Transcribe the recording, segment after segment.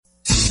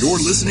You're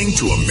listening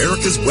to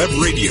America's Web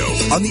Radio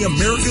on the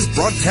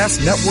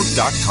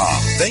AmericasBroadcastNetwork.com.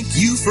 Thank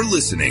you for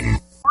listening.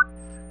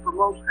 For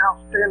most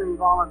outstanding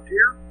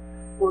volunteer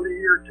for the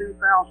year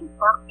 2013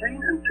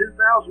 and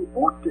 2014.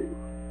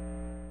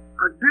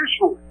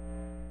 Additionally,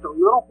 the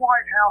Little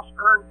White House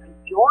earned a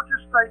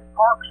Georgia State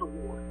Parks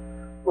Award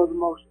for the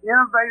most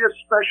innovative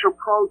special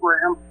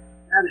program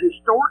at a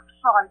historic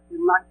site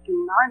in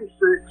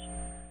 1996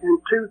 and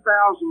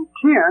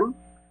 2010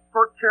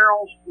 for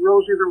Carol's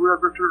Rosie the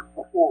Riveter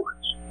performance.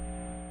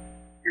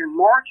 In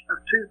March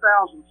of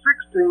 2016,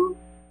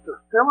 the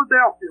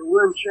Philadelphia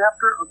Women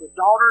Chapter of the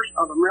Daughters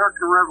of the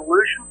American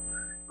Revolution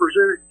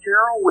presented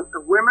Carol with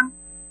the Women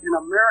in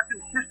American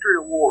History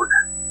Award.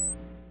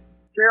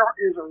 Carol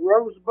is a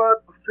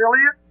Rosebud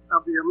affiliate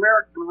of the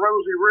American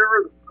Rosie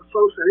River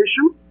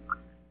Association,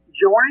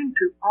 joining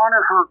to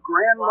honor her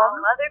grandmother.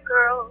 While other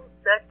girls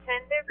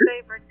attend their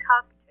favorite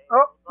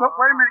cocktail.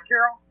 Wait a minute,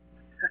 Carol.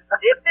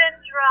 Sipping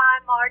dry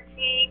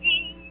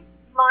martinis,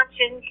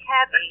 munching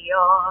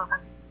caviar.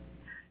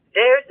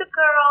 There's a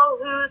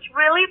girl who's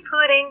really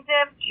putting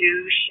them to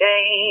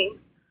shame.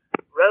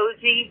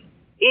 Rosie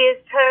is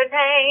her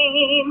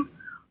name.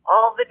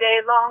 All the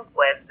day long,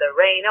 whether the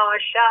rain or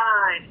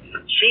shine,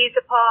 she's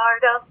a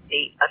part of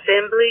the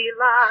assembly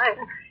line.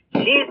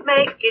 She's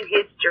making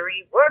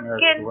history,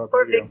 working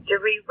for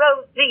victory.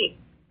 Rosie,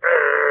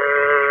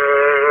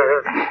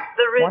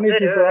 the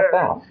riveter,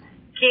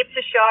 keeps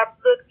a sharp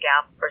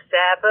lookout for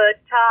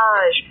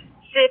sabotage.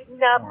 Sitting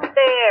up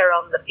there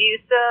on the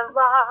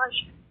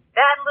fuselage,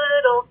 that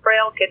little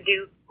frail can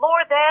do more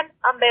than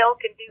a male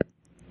can do.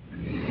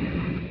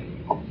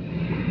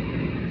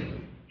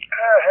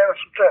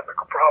 Having some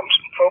technical problems,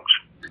 folks.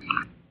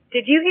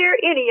 Did you hear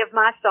any of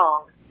my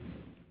songs?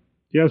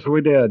 Yes,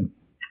 we did.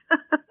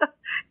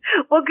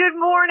 Well, good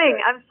morning.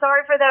 I'm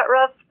sorry for that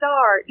rough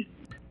start.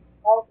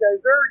 Okay,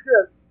 very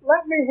good.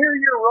 Let me hear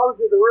your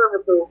Rosie the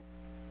Riveter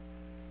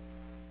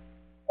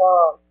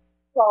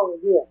song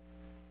again.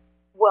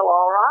 Well,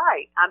 all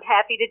right. I'm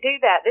happy to do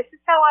that. This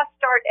is how I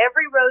start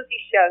every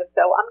Rosie show,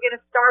 so I'm going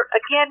to start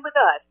again with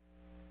us.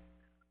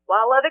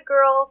 While other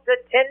girls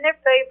attend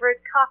their favorite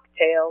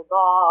cocktail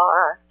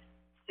bar,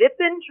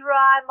 sipping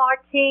dry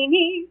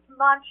martinis,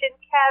 munching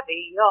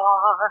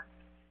caviar,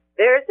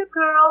 there's a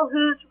girl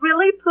who's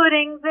really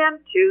putting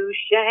them to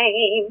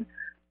shame.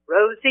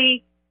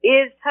 Rosie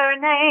is her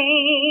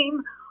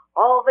name.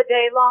 All the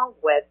day long,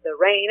 whether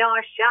rain or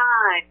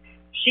shine,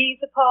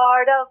 she's a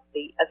part of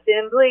the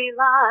assembly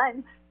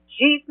line.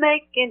 She's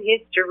making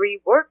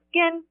history,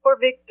 working for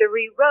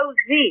victory.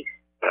 Rosie,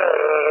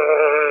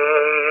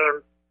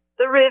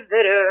 the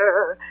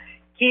riveter,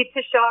 keeps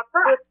a sharp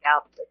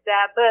lookout for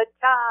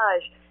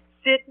sabotage.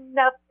 Sitting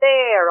up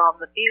there on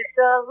the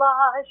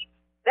fuselage,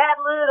 that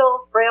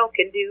little frail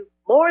can do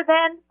more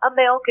than a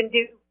male can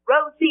do.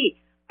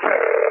 Rosie,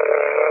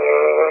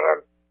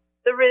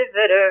 the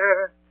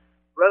riveter.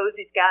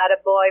 Rosie's got a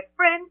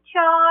boyfriend,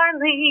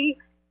 Charlie.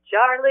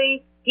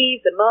 Charlie,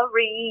 he's a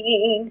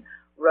Marine.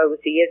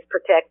 Rosie is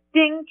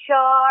protecting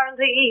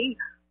Charlie,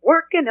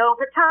 working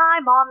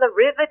overtime on the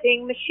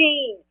riveting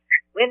machine.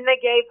 When they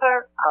gave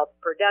her a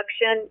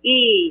production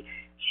E,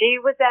 she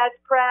was as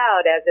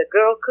proud as a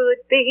girl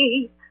could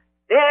be.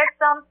 There's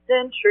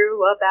something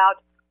true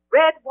about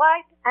red,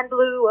 white, and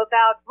blue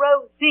about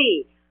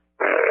Rosie.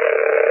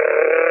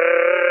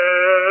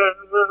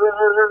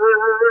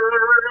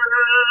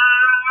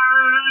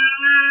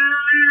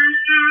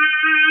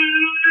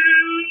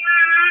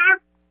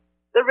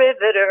 The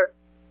riveter.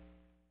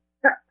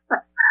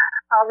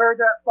 I've heard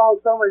that song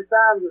so many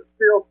times it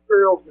still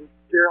thrills me,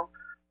 Carol.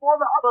 Well,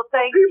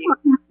 thank people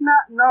you. do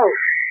not know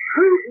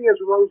who is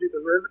Rosie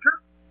the Riveter.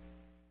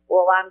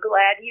 Well, I'm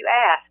glad you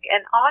asked.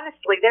 And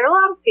honestly, there are a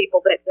lot of people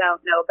that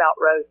don't know about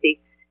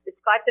Rosie,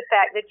 despite the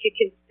fact that you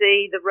can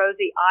see the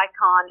Rosie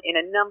icon in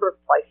a number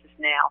of places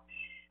now.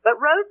 But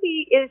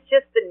Rosie is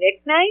just the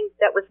nickname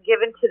that was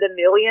given to the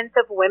millions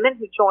of women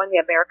who joined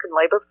the American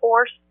labor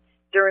force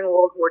during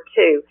World War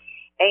II.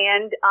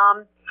 And,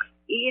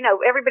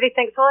 everybody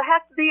thinks, well, it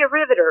has to be a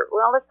riveter.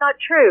 Well, that's not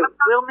true.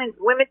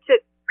 Women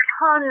took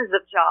tons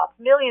of jobs,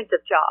 millions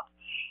of jobs,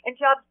 and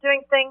jobs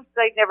doing things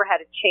they'd never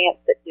had a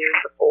chance at doing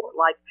before,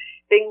 like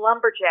being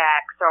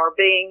lumberjacks or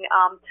being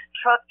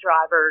truck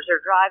drivers or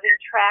driving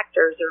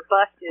tractors or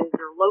buses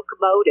or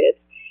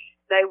locomotives.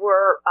 They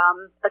were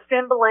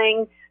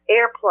assembling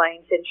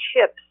airplanes and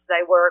ships.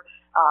 They were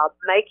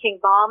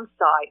making bomb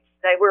sites.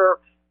 They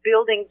were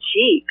building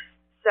Jeeps.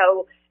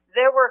 So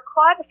there were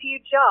quite a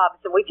few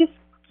jobs, and we just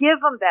give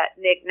them that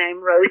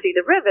nickname, Rosie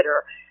the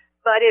Riveter.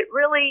 But it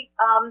really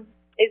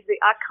is the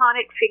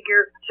iconic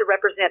figure to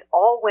represent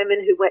all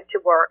women who went to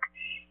work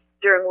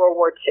during World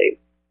War II.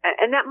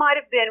 And that might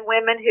have been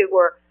women who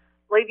were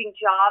leaving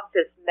jobs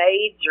as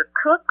maids or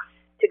cooks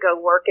to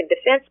go work in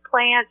defense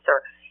plants,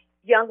 or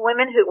young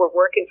women who were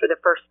working for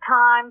the first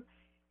time,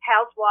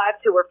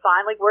 housewives who were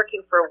finally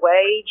working for a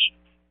wage.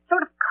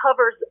 Sort of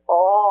covers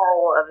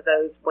all of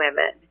those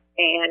women.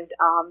 And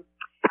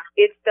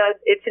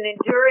it's an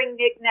enduring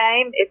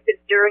nickname. It's an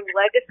enduring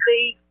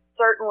legacy.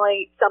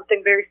 Certainly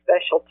something very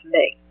special to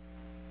me.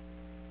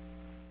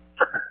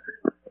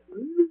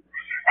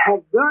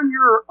 have done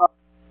your at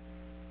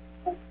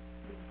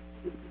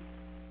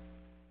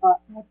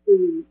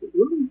the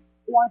Little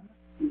White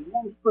House in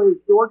Warm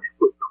Springs, Georgia,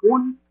 for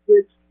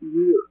 26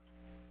 years.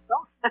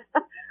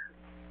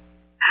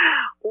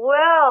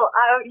 Well,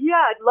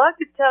 I'd love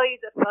to tell you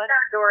the fun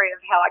story of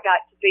how I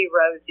got to be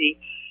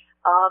Rosie.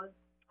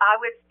 I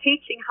was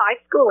teaching high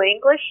school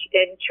English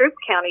in Troup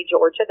County,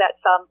 Georgia. That's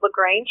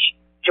LaGrange,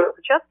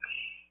 Georgia.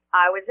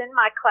 I was in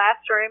my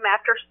classroom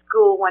after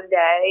school one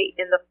day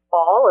in the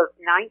fall of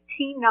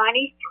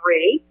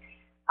 1993,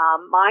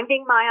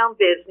 minding my own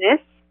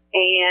business,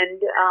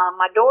 and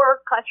my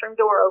classroom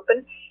door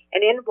opened,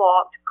 and in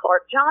walked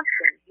Clark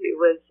Johnson, who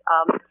was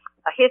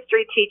a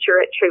history teacher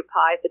at Troup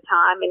High at the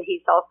time, and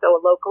he's also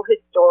a local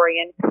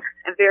historian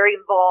and very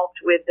involved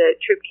with the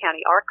Troup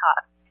County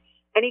Archive.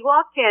 And he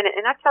walked in,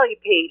 and I tell you,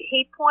 Pete,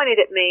 he pointed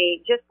at me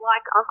just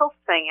like Uncle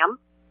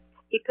Sam.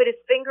 He put his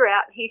finger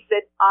out, and he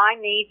said, "I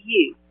need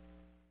you."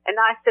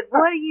 And I said,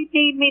 "What do you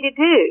need me to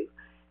do?"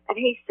 And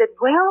he said,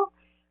 "Well,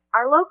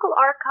 our local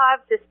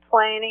archives is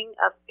planning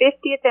a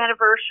 50th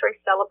anniversary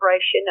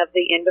celebration of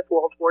the end of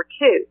World War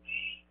II.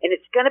 And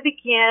it's going to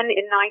begin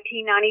in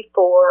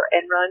 1994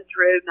 and run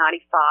through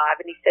 95.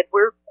 And he said,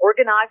 we're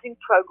organizing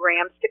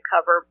programs to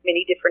cover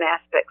many different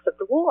aspects of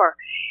the war.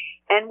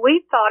 And we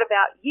thought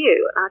about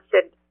you." And I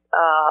said,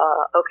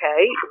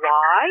 okay,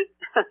 why?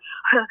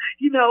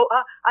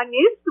 I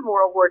knew some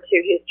World War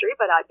II history,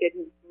 but I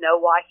didn't know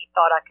why he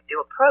thought I could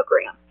do a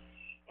program.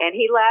 And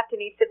he laughed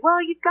and he said, "Well,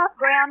 you've got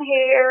brown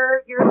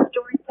hair, you're a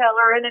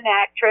storyteller and an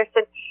actress,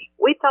 and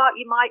we thought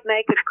you might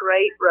make a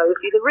great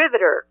Rosie the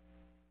Riveter."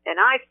 And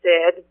I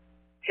said,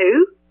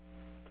 "Who?"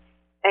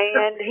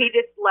 And he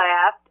just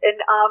laughed.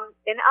 And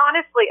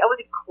honestly, I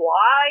wasn't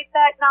quite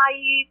that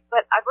naive,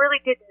 but I really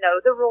didn't know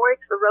the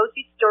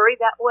Rosie story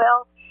that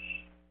well.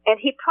 And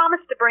he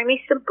promised to bring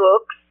me some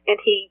books, and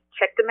he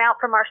checked them out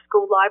from our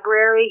school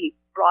library. He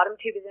brought them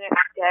to me the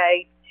next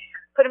day,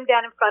 put them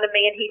down in front of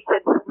me, and he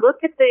said,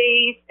 "Look at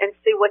these and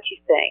see what you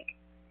think."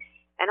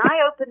 And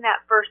I opened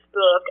that first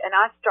book, and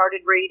I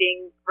started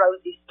reading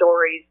Rosie's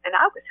stories, and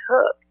I was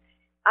hooked.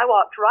 I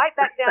walked right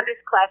back down to his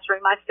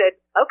classroom. I said,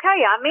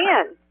 "Okay, I'm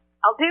in.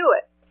 I'll do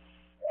it."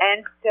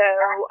 And so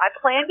I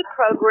planned a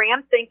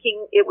program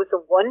thinking it was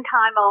a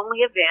one-time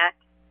only event,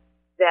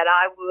 that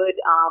I would,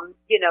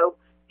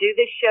 do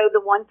this show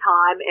the one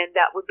time, and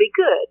that would be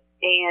good.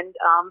 And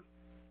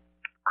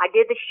I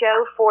did the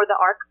show for the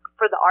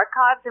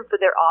archives and for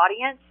their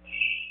audience,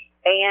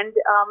 and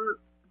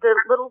the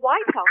Little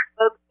White House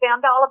folks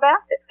found out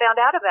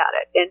about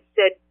it, and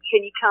said,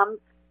 "Can you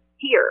come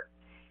here?"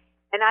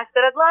 And I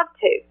said, "I'd love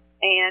to."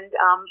 And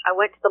I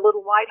went to the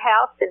Little White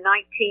House in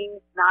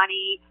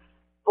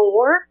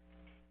 1994,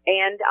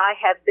 and I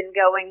have been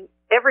going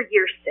every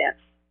year since,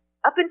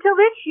 up until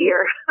this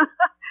year.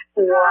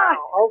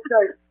 Wow.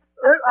 Okay.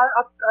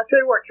 I tell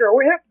you what, Carol,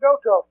 we have to go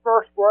to our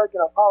first break,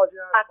 and I apologize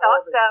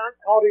for the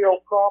audio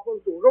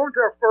problems. So we're going to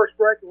our first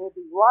break, and we'll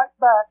be right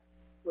back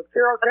with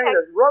Carol Cain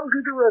as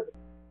Rosie the Riveter.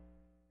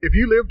 If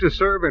you live to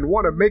serve and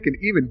want to make an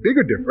even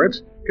bigger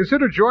difference,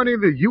 consider joining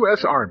the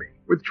U.S. Army.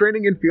 With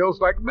training in fields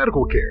like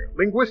medical care,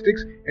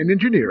 linguistics, and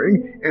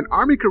engineering, an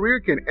Army career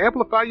can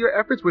amplify your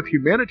efforts with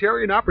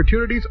humanitarian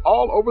opportunities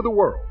all over the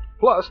world.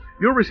 Plus,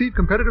 you'll receive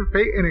competitive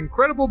pay and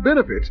incredible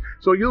benefits,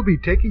 so you'll be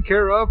taken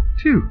care of,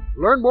 too.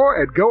 Learn more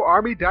at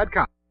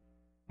GoArmy.com.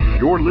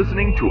 You're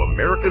listening to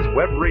America's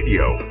Web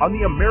Radio on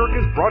the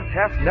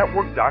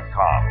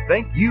AmericasBroadcastNetwork.com.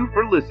 Thank you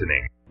for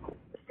listening.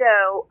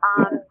 So,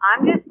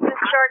 I'm just going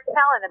to start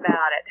telling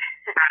about it.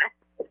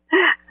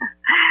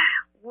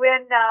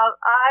 When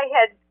I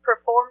had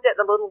performed at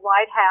the Little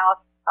White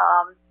House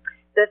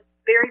the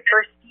very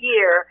first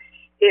year,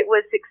 it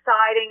was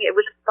exciting. It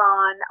was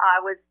fun.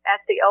 I was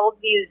at the old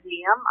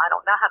museum. I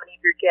don't know how many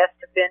of your guests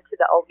have been to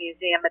the old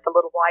museum at the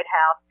Little White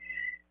House,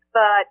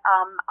 but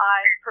I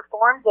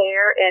performed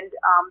there, and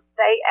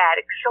they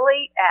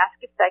actually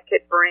asked if they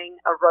could bring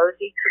a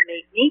Rosie to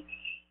meet me,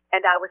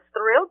 and I was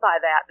thrilled by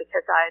that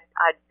because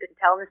I'd been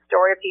telling the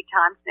story a few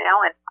times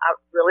now, and I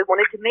really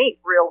wanted to meet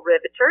real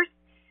riveters.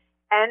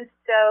 And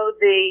so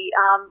the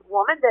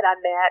woman that I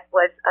met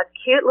was a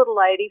cute little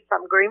lady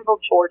from Greenville,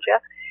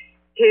 Georgia,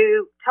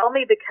 who told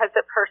me because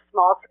of her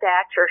small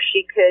stature,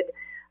 she could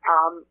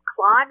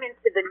climb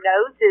into the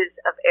noses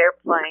of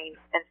airplanes.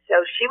 And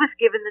so she was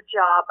given the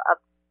job of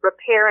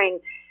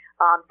repairing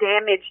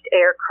damaged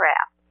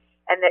aircraft,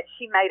 and that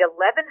she made $1,100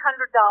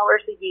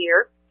 a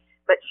year,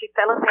 but she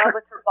fell in love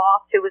with her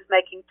boss, who was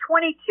making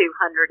 $2,200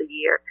 a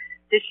year.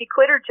 So she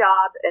quit her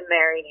job and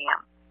married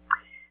him.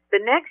 The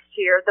next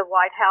year, the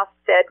White House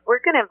said, "We're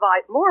going to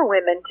invite more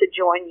women to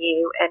join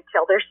you and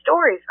tell their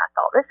stories." And I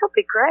thought, this will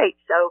be great.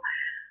 So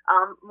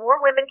more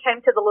women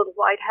came to the Little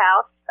White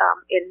House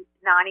in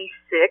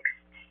 96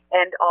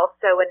 and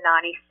also in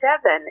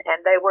 97.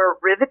 And they were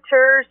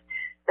riveters.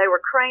 They were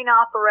crane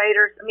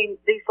operators. I mean,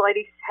 these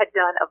ladies had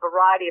done a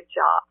variety of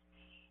jobs.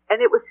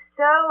 And it was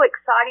so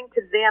exciting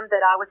to them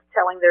that I was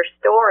telling their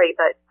story,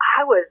 but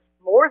I was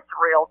more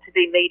thrilled to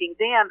be meeting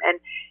them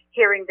and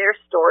hearing their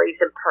stories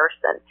in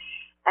person.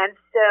 And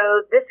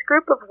so this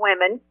group of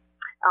women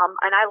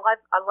and I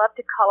love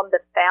to call them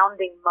the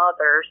founding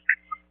mothers.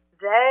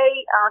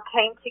 They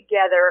came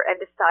together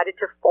and decided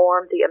to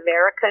form the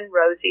American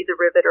Rosie the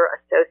Riveter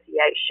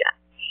Association.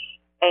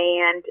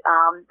 And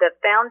the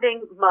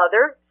founding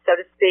mother, so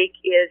to speak,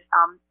 is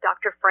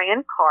Dr.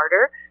 Fran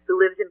Carter, who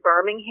lives in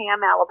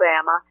Birmingham,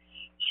 Alabama.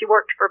 She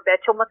worked for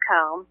Betchel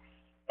McComb.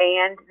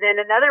 And then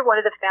another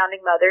one of the founding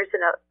mothers,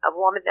 and a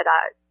woman that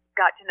I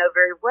got to know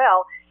very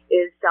well,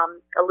 is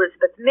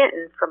Elizabeth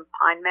Minton from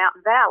Pine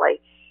Mountain Valley.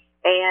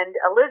 And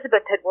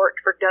Elizabeth had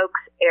worked for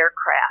Doak's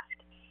Aircraft.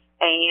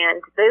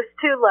 And those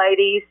two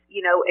ladies,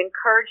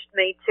 encouraged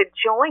me to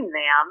join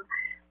them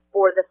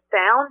for the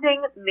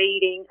founding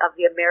meeting of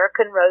the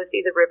American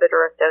Rosie the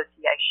Riveter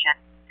Association,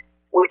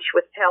 which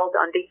was held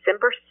on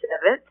December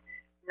 7th,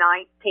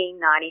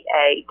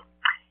 1998.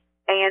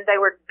 And they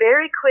were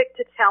very quick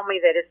to tell me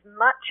that as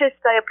much as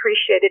they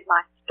appreciated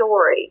my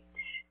story,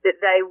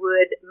 that they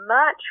would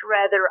much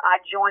rather I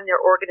join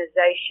their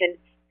organization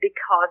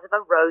because of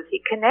a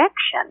Rosie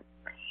connection.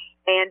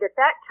 And at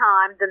that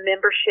time, the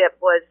membership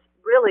was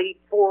really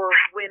for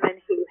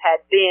women who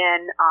had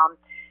been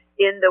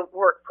in the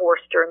workforce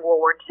during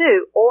World War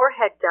II or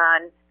had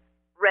done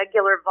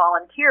regular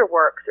volunteer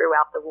work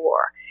throughout the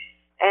war.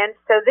 And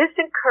so this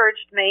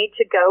encouraged me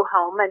to go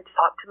home and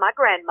talk to my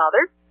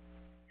grandmother.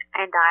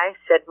 And I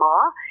said,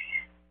 Ma,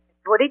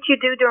 what did you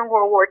do during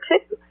World War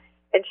II?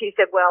 And she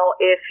said, well,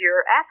 if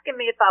you're asking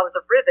me if I was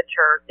a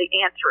riveter, the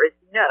answer is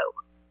no.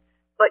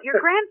 But your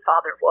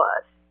grandfather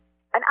was.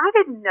 And I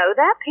didn't know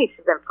that piece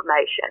of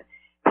information.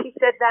 She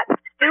said that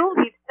stool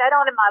you sat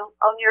on in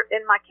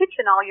my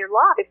kitchen all your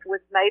life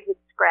was made with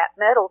scrap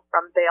metal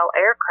from Bell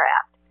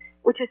Aircraft,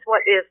 which is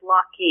what is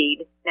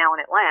Lockheed now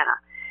in Atlanta.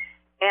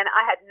 And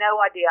I had no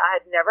idea.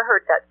 I had never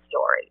heard that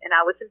story. And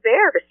I was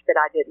embarrassed that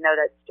I didn't know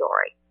that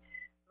story.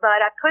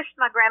 But I pushed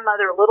my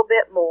grandmother a little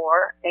bit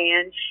more,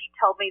 and she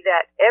told me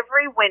that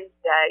every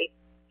Wednesday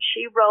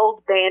she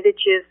rolled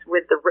bandages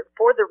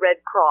for the Red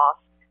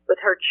Cross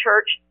with her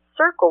church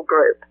circle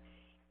group.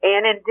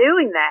 And in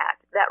doing that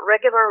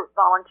regular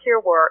volunteer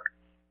work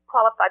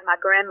qualified my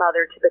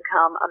grandmother to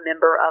become a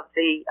member of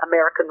the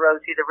American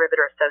Rosie the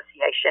Riveter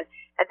Association,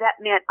 and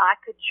that meant I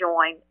could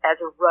join as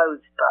a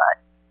rosebud.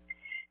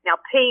 Now,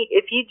 Pete,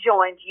 if you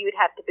joined, you'd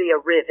have to be a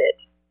rivet.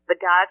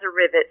 The guys are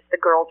rivets, the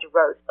girls are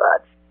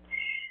rosebuds.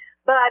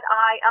 But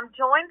I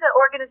joined the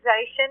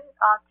organization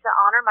to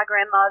honor my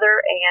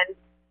grandmother, and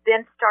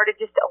then started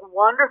just a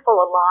wonderful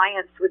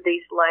alliance with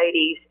these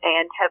ladies,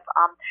 and have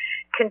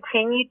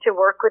continued to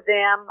work with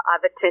them.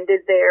 I've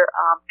attended their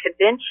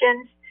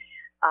conventions.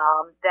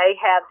 They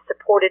have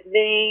supported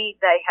me.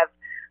 They have,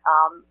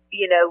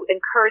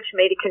 encouraged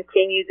me to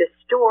continue the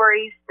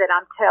stories that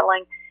I'm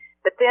telling.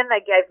 But then they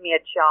gave me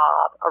a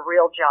job, a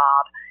real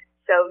job.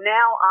 So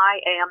now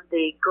I am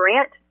the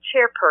grant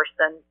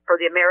chairperson for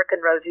the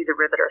American Rosie the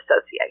Riveter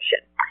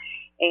Association.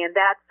 And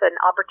that's an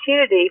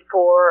opportunity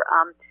for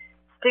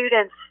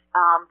students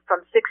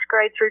from 6th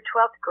grade through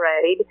 12th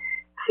grade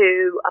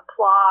to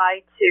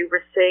apply to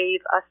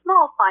receive a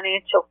small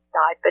financial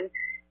stipend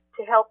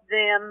to help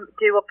them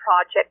do a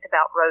project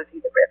about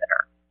Rosie the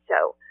Riveter.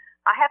 So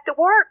I have to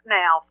work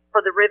now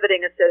for the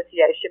Riveting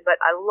Association, but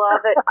I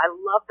love it. I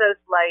love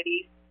those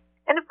ladies.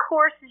 And of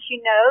course, as you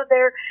know,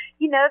 they're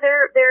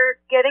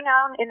getting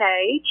on in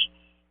age.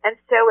 And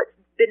so it's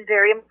been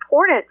very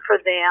important for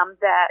them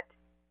that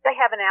they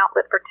have an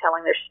outlet for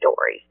telling their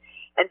stories.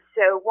 And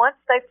so once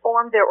they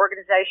formed their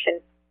organization,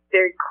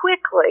 very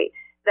quickly,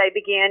 they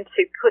began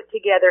to put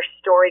together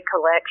story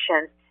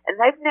collections.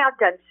 And they've now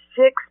done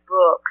 6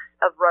 books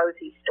of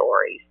Rosie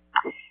stories.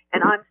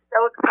 And I'm so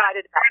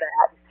excited about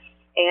that.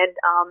 And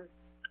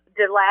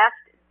the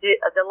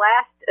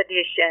last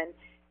edition,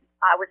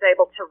 I was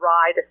able to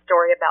write a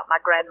story about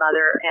my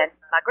grandmother and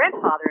my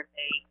grandfather and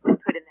me and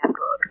put in that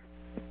book.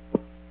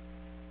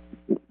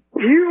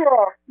 You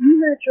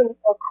mentioned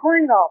a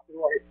crane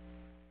operator.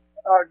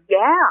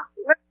 Yeah.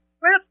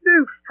 Let's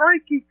do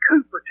Frankie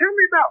Cooper. Tell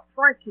me about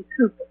Frankie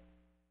Cooper.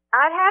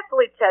 I'd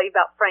happily tell you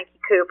about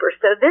Frankie Cooper.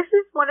 So this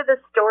is one of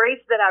the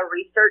stories that I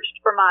researched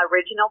for my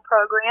original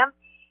program,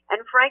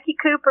 and Frankie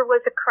Cooper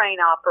was a crane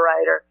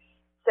operator.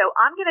 So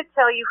I'm going to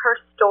tell you her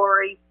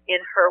story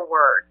in her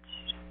words.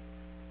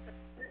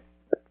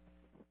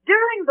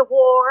 During the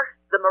war,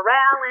 the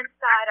morale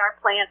inside our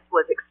plants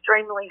was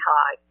extremely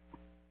high.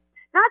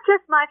 Not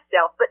just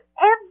myself, but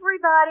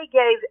everybody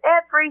gave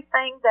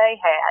everything they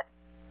had.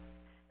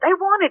 They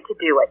wanted to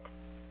do it.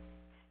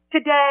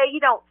 Today,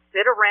 you don't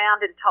sit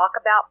around and talk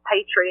about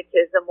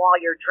patriotism while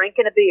you're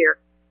drinking a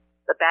beer.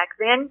 But back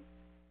then,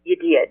 you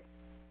did.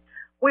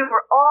 We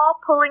were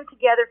all pulling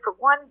together for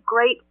one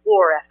great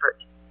war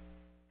effort.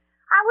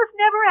 I was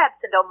never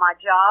absent on my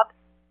job,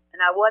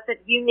 and I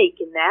wasn't unique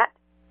in that.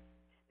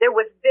 There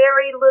was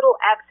very little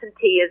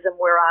absenteeism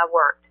where I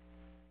worked.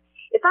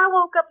 If I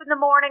woke up in the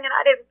morning and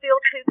I didn't feel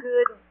too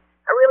good,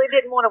 I really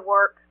didn't want to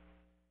work,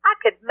 I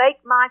could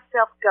make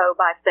myself go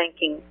by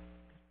thinking,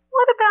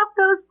 what about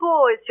those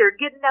boys who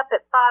are getting up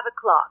at 5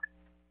 o'clock?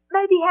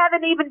 Maybe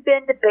haven't even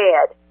been to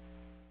bed.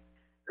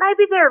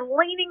 Maybe they're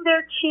leaning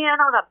their chin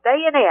on a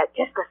bayonet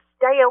just to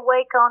stay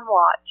awake on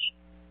watch.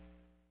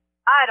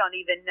 I don't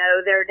even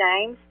know their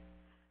names.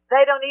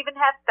 They don't even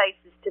have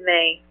faces to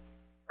me.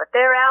 But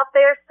they're out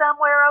there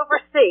somewhere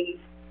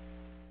overseas.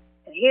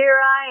 And here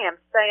I am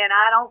saying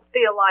I don't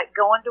feel like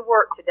going to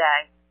work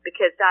today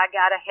because I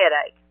got a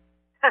headache.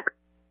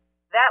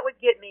 That would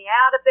get me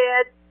out of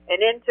bed and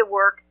into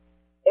work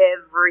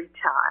every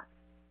time.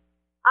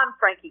 I'm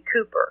Frankie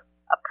Cooper,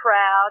 a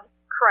proud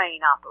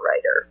crane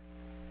operator.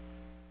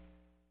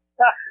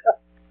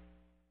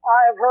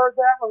 I have heard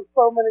that one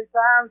so many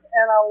times,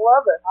 and I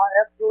love it. I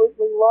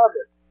absolutely love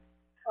it.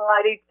 I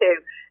do too.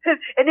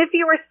 And if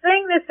you were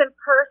seeing this in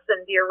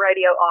person, dear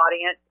radio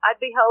audience, I'd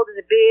be holding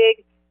a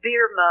big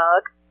beer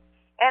mug,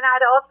 and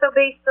I'd also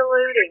be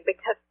saluting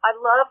because I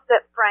love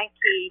that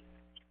Frankie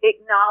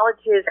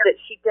acknowledges that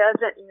she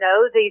doesn't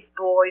know these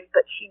boys,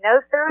 but she knows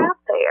they're out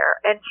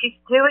there, and she's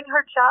doing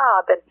her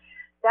job, and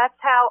that's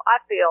how I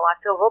feel. I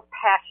feel real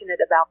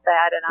passionate about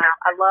that, and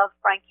I love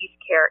Frankie's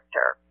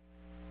character.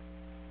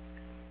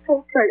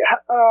 Okay,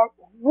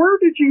 where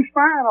did you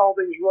find all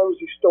these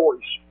Rosie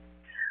stories?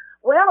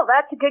 Well,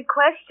 that's a good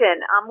question.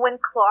 When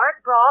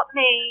Clark brought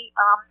me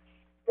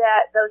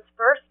those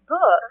first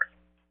books,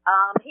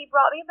 he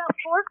brought me about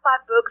 4 or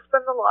 5 books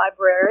from the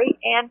library,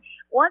 and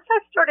once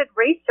I started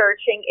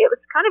researching, it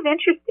was kind of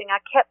interesting. I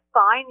kept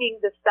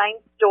finding the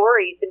same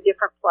stories in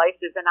different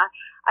places, and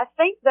I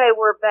think they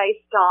were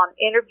based on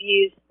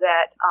interviews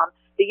that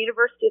the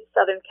University of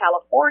Southern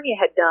California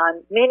had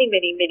done many,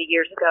 many, many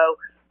years ago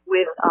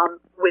with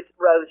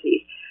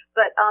Rosie.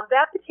 But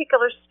that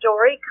particular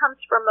story comes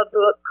from a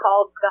book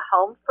called The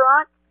Home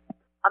Front,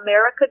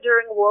 America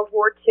During World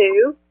War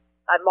II,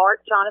 by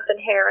Mark Jonathan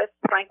Harris,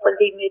 Franklin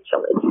D.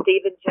 Mitchell, and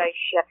Stephen J.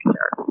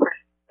 Schechter.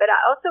 But I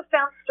also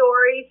found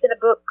stories in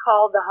a book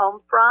called The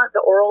Home Front,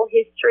 The Oral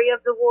History of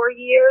the War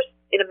Years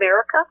in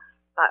America,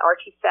 by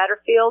Archie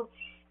Satterfield.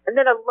 And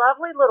then a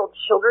lovely little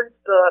children's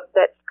book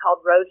that's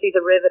called Rosie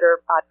the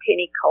Riveter by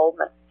Penny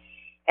Coleman.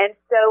 And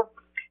so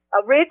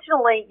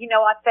originally,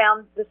 I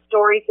found the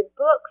stories in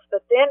books,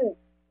 but then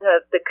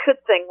the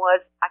good thing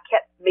was I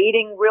kept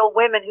meeting real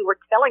women who were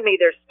telling me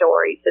their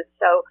stories. And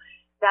so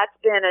that's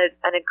been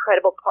an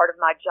incredible part of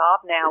my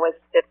job now, is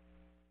to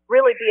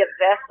really be a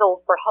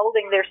vessel for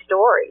holding their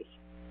stories.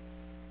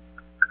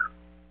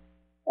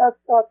 That's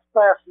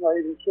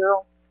fascinating,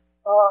 Carol.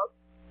 Are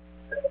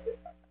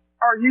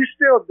you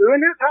still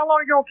doing this? How long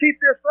are you going to keep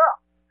this up?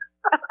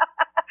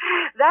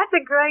 That's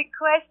a great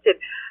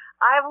question.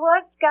 I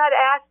once got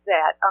asked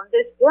that.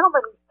 This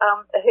gentleman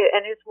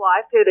and his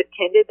wife who had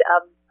attended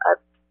a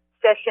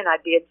session I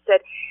did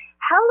said,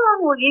 "How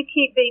long will you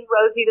keep being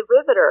Rosie the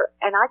Riveter?"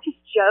 And I just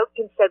joked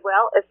and said,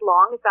 "Well, as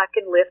long as I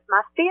can lift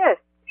my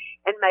fist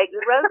and make the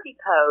Rosie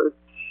pose."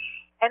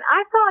 And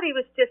I thought he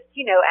was just,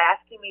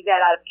 asking me that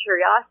out of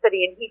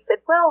curiosity. And he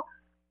said, "Well,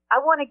 I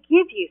want to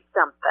give you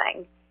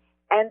something."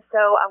 And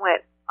so I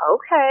went,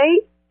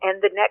 "Okay."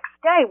 And the next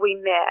day we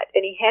met,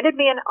 and he handed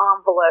me an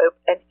envelope,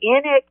 and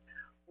in it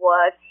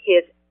was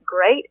his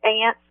great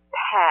aunt's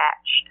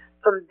patch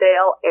from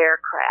Bell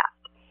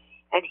Aircraft.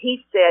 And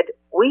he said,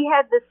 "We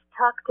had this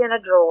tucked in a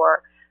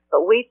drawer,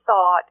 but we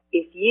thought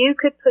if you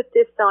could put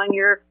this on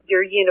your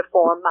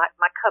uniform,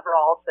 my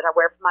coveralls that I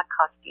wear for my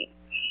costume,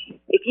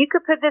 if you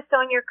could put this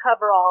on your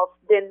coveralls,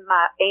 then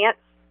my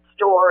aunt's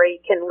story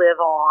can live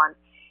on.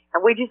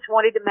 And we just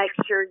wanted to make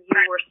sure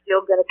you were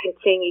still going to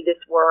continue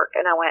this work."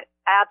 And I went,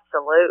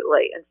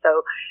 "Absolutely." And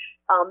so,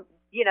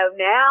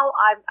 now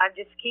I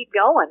just keep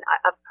going.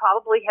 I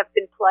probably have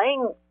been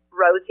playing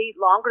Rosie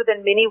longer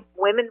than many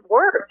women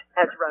worked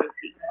as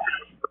Rosie.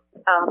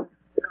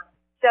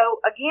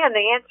 So again,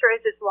 the answer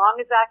is as long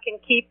as I can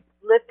keep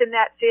lifting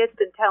that fist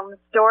and telling the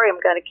story, I'm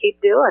going to keep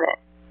doing it.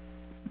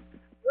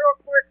 Real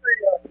quickly,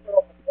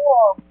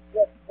 before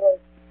this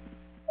break,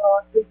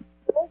 did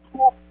folks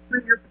want to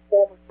see your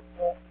performance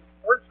in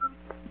person?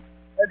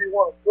 Maybe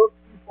want to book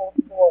people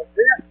for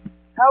events?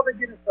 How they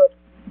get in touch with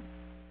you?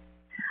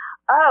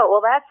 Oh,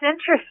 well, that's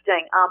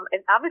interesting.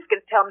 And I was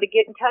going to tell them to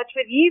get in touch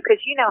with you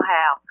because you know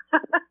how.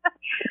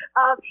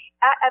 I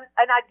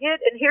did,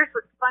 and here's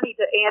what's funny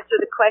to answer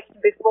the question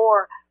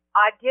before.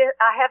 I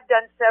have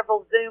done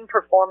several Zoom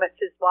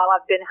performances while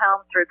I've been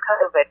home through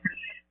COVID.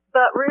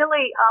 But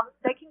really,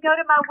 they can go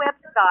to my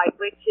website,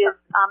 which is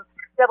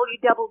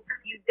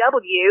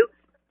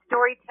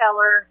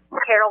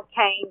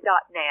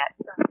www.storytellercarolcain.net.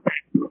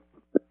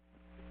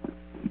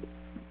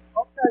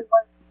 Okay,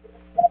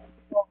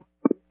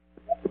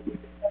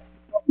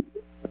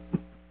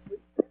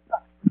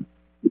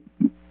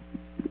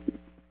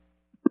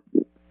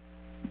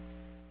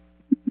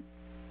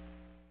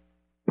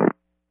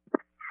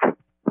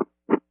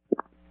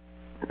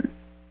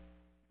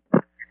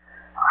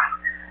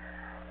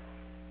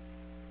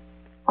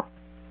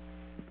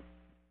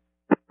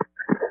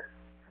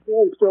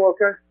 still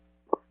okay?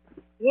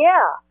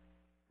 Yeah.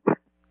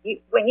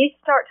 When you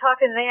start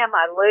talking to them,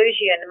 I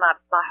lose you, and my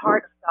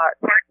heart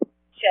starts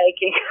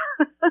shaking.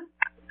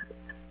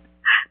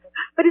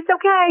 But it's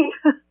okay.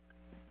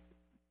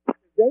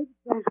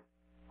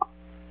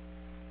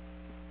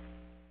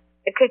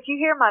 Could you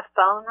hear my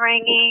phone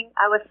ringing?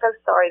 I was so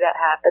sorry that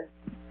happened.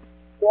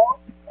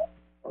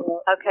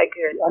 Okay,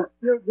 good. I'm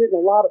still getting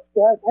a lot of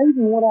static. I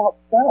even went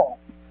outside.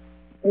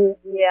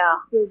 Yeah.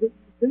 Still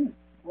getting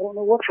I don't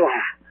know what's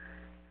wrong.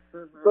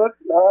 Mm-hmm. But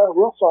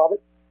we'll solve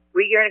it.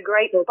 Well, you're in a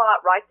great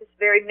spot right this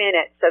very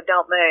minute, so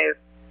don't move.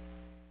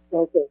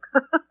 Okay.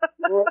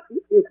 Well,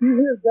 if you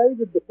hear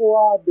David before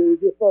I do,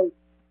 just say,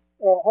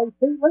 hey,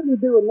 Pete, let me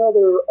do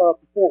another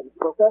performance,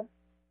 okay?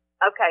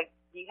 Okay.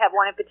 Do you have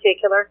one in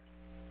particular?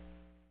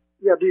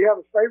 Yeah, do you have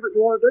a favorite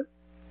you want to do?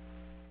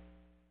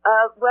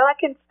 Well, I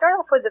can start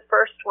off with the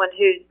first one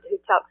who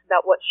talks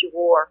about what she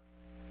wore.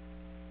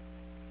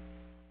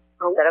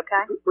 Is that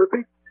okay?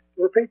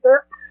 Repeat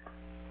that.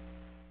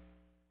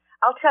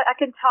 I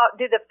can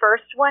do the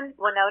first one,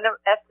 Winona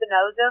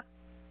Espinosa,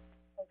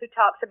 who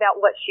talks about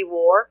what she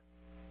wore.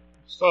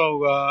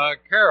 So,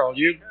 Carol,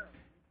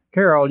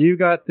 you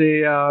got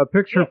the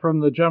picture from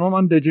the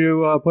gentleman. Did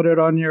you put it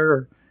on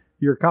your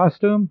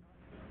costume?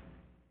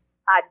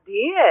 I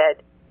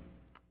did.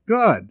 Good.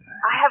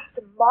 I have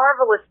some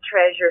marvelous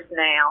treasures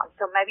now,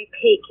 so maybe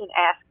Pete can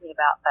ask me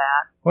about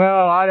that.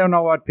 Well, I don't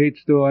know what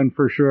Pete's doing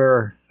for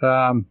sure.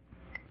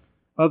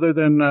 Other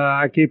than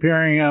I keep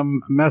hearing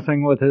him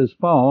messing with his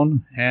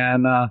phone,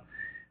 and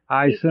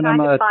He's sent trying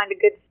him to find a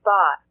good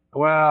spot.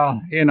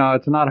 Well,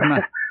 it's not a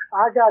mess.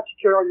 I got you,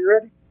 Carol. You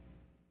ready?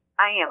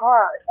 I am. All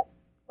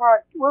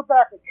right. We're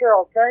back with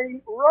Carol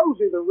Cain.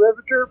 Rosie the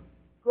Riveter,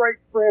 great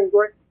friend,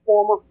 great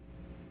performer.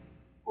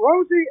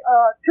 Rosie,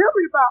 tell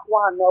me about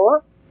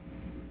Winona.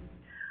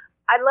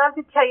 I'd love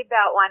to tell you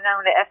about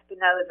Winona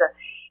Espinosa.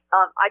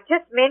 I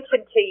just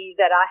mentioned to you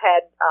that I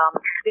had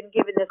been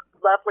given this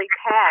lovely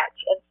patch.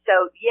 And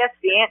so, yes,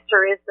 the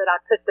answer is that I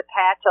put the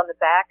patch on the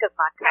back of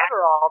my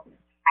coveralls,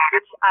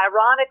 which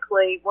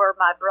ironically were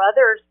my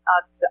brother's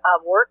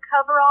work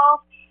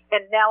coveralls.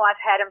 And now I've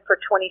had him for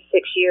 26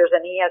 years, and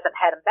he hasn't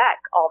had them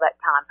back all that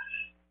time.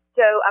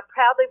 So I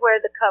proudly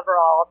wear the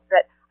coveralls.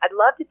 But I'd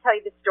love to tell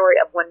you the story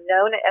of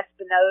Winona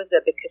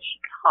Espinosa because she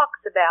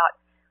talks about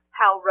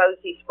how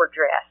Rosies were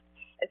dressed.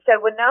 And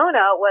so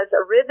Winona was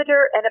a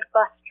riveter and a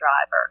bus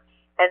driver,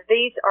 and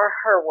these are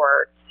her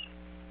words.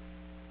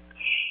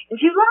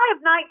 In July of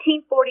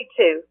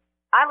 1942,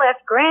 I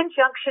left Grand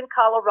Junction,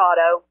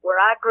 Colorado, where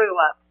I grew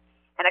up,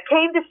 and I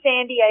came to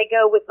San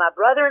Diego with my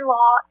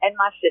brother-in-law and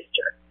my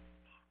sister.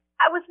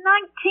 I was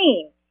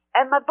 19,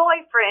 and my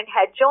boyfriend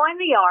had joined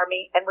the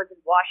Army and was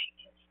in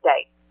Washington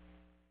State.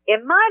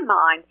 In my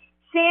mind,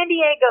 San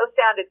Diego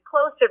sounded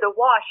closer to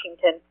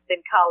Washington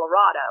than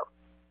Colorado.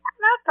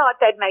 And I thought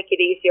they'd make it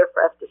easier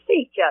for us to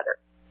see each other.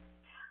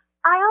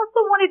 I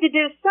also wanted to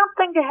do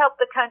something to help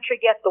the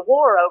country get the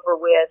war over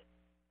with,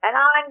 and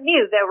I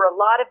knew there were a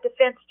lot of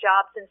defense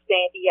jobs in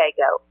San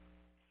Diego.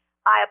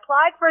 I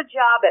applied for a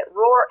job at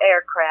Roar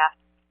Aircraft,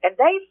 and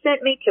they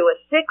sent me to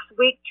a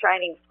 6-week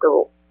training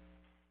school.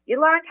 You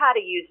learned how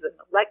to use an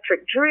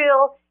electric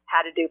drill,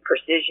 how to do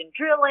precision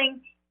drilling,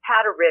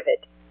 how to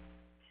rivet.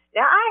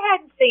 Now, I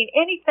hadn't seen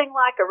anything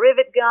like a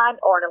rivet gun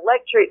or an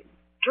electric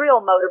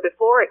drill motor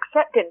before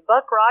except in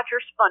Buck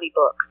Rogers' funny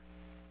books.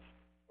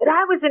 But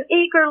I was an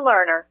eager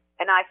learner,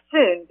 and I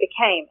soon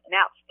became an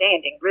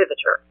outstanding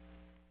riveter.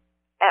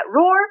 At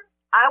Roar,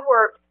 I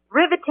worked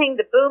riveting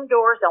the boom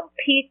doors on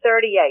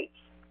P-38s.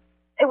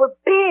 They were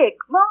big,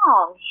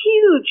 long,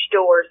 huge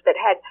doors that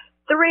had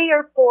 3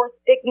 or 4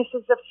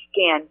 thicknesses of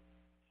skin,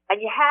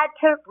 and you had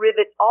to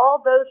rivet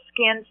all those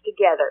skins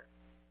together.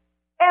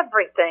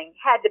 Everything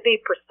had to be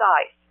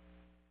precise,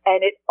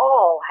 and it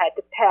all had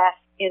to pass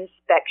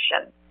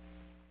inspection.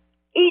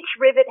 Each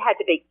rivet had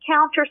to be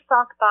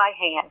countersunk by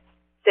hand,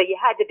 so you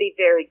had to be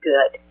very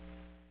good.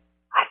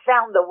 I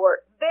found the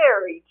work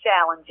very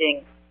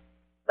challenging,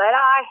 but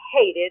I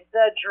hated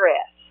the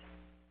dress.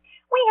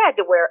 We had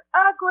to wear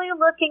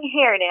ugly-looking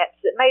hairnets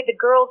that made the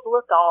girls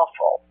look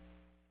awful.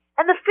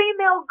 And the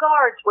female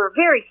guards were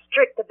very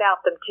strict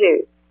about them,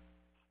 too.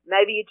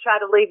 Maybe you'd try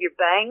to leave your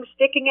bangs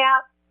sticking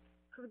out,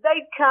 so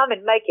they'd come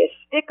and make you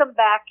stick them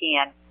back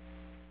in.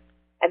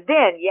 And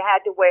then you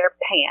had to wear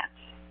pants.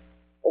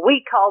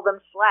 We called them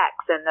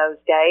slacks in those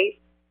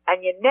days,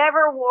 and you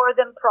never wore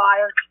them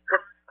prior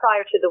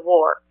to the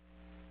war.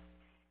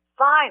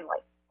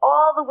 Finally,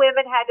 all the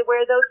women had to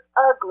wear those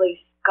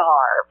ugly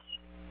scarves.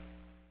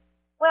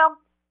 Well,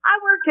 I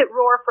worked at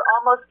Roar for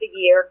almost a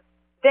year,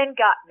 then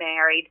got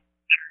married.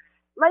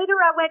 Later,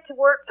 I went to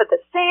work for the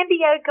San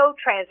Diego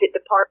Transit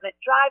Department,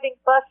 driving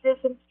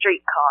buses and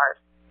streetcars.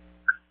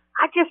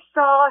 I just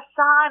saw a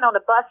sign on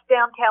a bus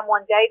downtown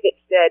one day that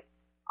said,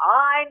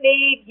 "I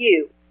need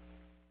you."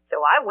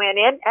 So I went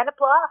in and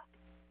applied.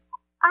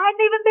 I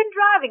hadn't even been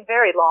driving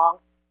very long,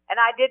 and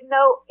I didn't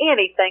know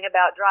anything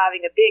about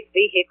driving a big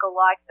vehicle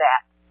like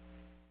that.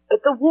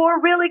 But the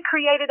war really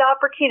created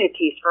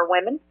opportunities for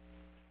women.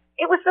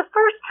 It was the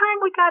first time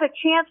we got a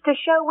chance to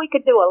show we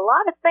could do a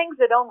lot of things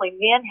that only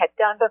men had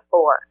done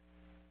before.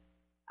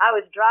 I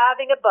was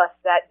driving a bus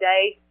that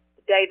day,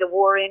 the day the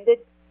war ended.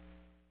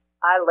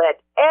 I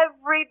let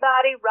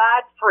everybody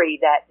ride free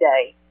that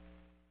day.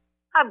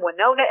 I'm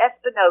Winona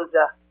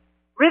Espinosa,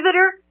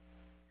 riveter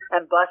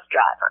and bus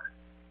driver.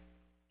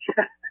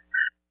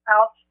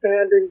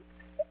 Outstanding.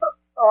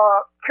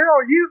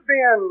 Carol, you've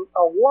been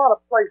a lot of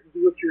places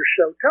with your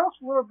show. Tell us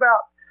a little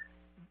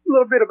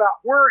bit about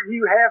where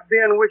you have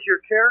been with your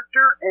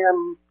character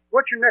and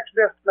what's your next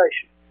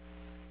destination.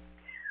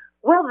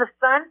 Well, the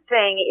fun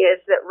thing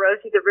is that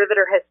Rosie the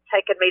Riveter has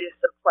taken me to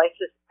some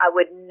places I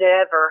would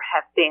never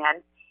have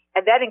been,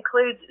 and that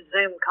includes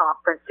Zoom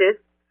conferences,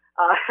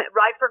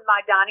 right from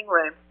my dining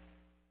room.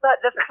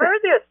 But the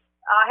furthest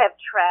I have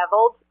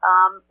traveled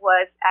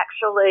was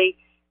actually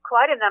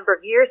quite a number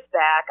of years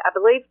back. I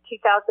believe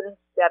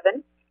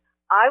 2007.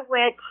 I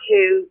went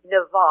to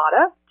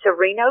Nevada, to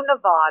Reno,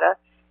 Nevada,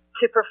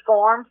 to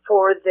perform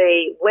for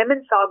the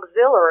Women's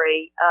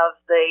Auxiliary of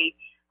the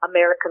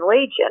American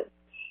Legion.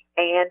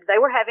 And they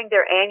were having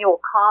their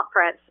annual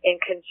conference in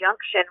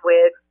conjunction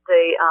with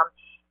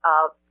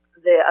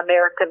the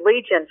American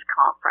Legion's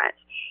conference.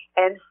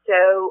 And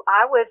so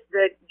I was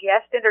the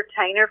guest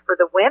entertainer for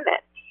the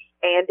women.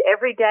 And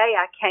every day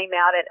I came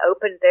out and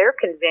opened their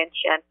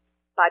convention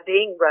by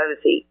being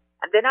Rosie.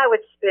 And then I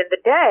would spend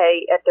the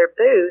day at their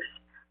booth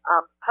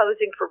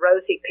posing for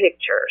Rosie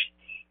pictures.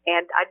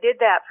 And I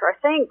did that for, I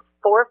think,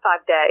 4 or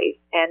 5 days.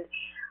 And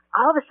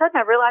all of a sudden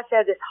I realized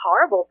I had this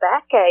horrible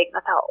backache. And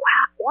I thought,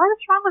 wow, what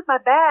is wrong with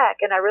my back?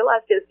 And I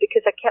realized it was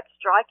because I kept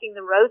striking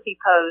the Rosie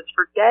pose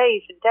for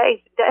days and days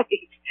and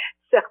days.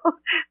 So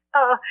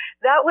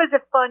that was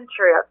a fun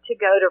trip to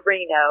go to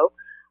Reno.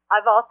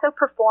 I've also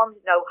performed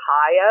in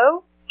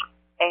Ohio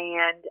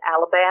and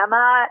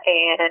Alabama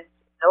and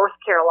North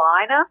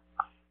Carolina,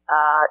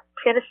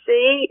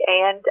 Tennessee,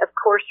 and, of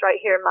course,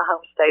 right here in my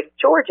home state of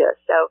Georgia.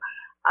 So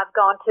I've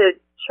gone to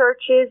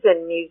churches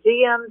and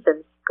museums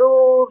and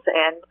schools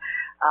and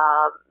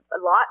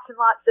lots and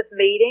lots of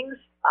meetings,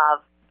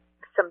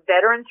 some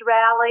veterans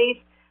rallies.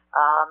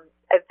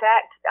 In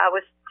fact, I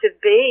was to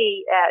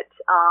be at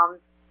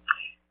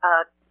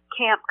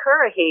Camp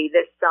Currahee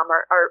this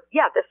summer,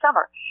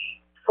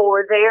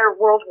 for their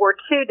World War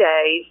II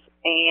days,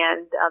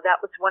 and that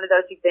was one of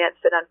those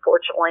events that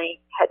unfortunately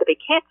had to be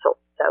canceled.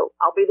 So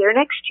I'll be there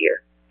next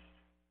year.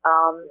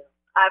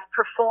 I've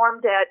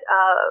performed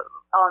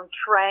on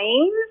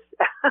trains,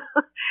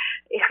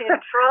 in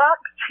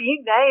trucks, you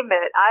name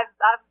it.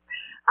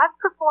 I've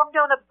performed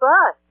on a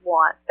bus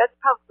once. That's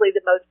probably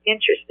the most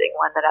interesting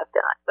one that I've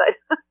done. But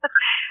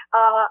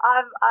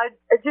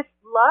I just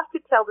love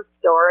to tell the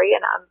story,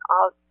 and I'm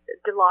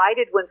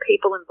delighted when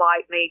people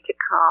invite me to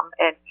come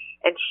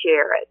and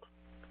share it.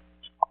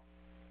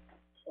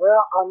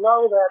 Well, I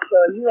know that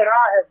you and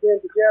I have been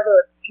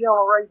together at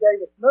Fiona Ray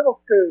Davis Middle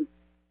School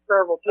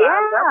several times.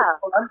 Yeah. That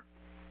was fun.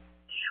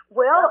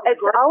 Well,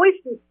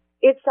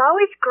 it's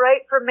always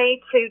great for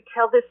me to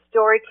tell this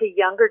story to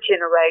younger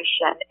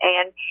generation.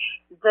 And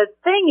the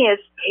thing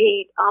is,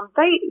 Pete,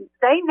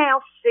 they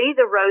now see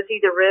the Rosie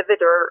the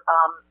Riveter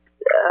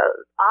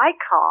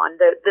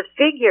icon, the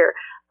figure,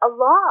 a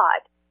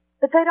lot,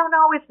 but they don't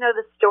always know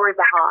the story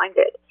behind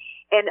it.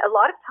 And a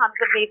lot of times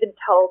I'm even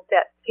told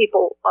that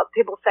people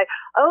say,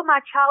 "Oh,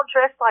 my child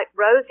dressed like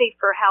Rosie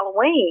for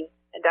Halloween."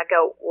 And I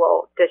go,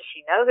 "Well, does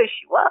she know who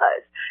she was?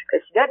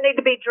 Because she doesn't need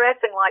to be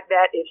dressing like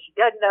that if she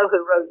doesn't know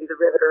who Rosie the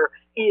Riveter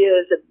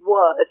is and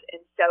was."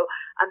 And so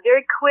I'm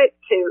very quick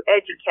to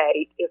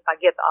educate if I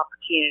get the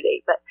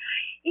opportunity. But,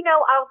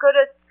 I'll go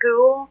to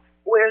schools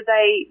where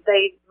they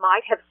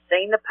might have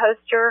seen the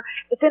poster,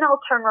 but then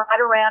I'll turn right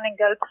around and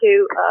go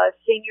to a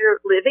senior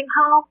living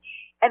home,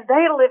 and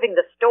they're living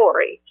the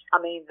story. I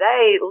mean,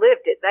 they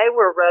lived it. They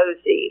were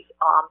Rosies.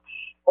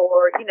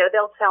 Or,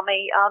 they'll tell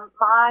me,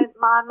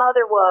 my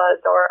mother was,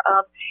 or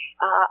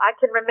I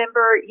can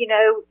remember,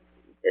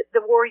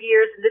 the war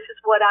years, and this is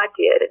what I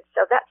did. And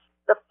so that's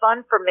the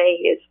fun for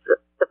me, is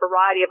the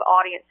variety of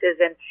audiences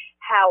and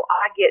how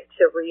I get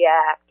to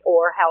react,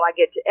 or how I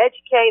get to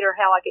educate, or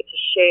how I get to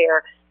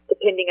share,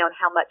 depending on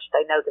how much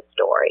they know the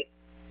story.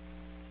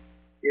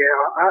 Yeah,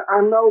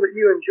 I know that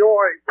you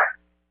enjoy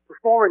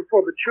performing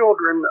for the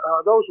children.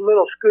 Those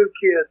middle school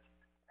kids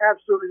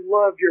absolutely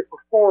loved your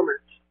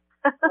performance.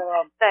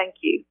 Thank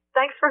you.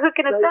 Thanks for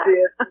hooking us up.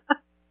 Did.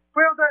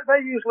 Well,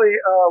 they usually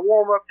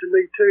warm up to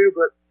me too,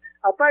 but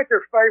I think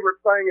their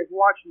favorite thing is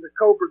watching the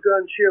Cobra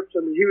gunships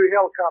and the Huey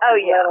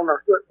helicopters land on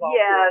our football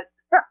field.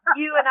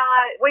 You and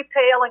I, we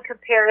pale in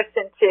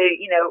comparison to,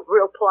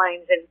 real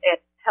planes and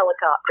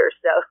helicopters.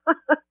 So,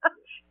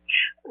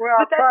 well,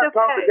 I tried to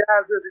talk to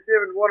guys that are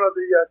giving one of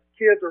the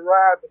kids a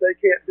ride, but they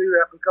can't do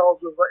that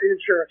because of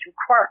insurance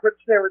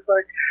requirements and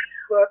everything.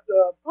 But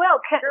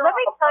let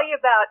me tell you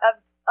about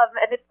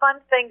a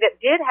fun thing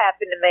that did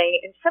happen to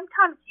me. And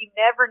sometimes you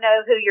never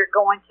know who you're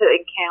going to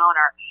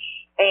encounter.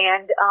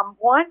 And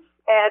once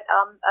at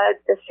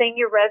a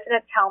senior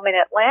residence home in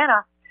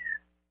Atlanta,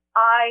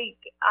 I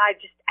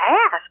just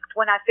asked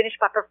when I finished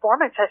my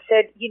performance, I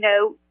said,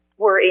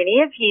 were any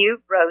of you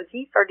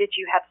Rosies, or did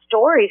you have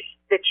stories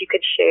that you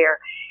could share?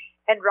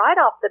 And right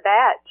off the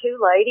bat,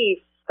 2 ladies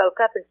spoke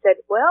up and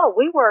said, "Well,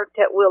 we worked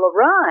at Willow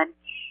Run."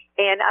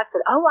 And I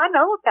said, "Oh, I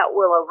know about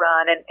Willow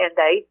Run." And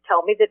they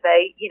told me that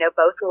they,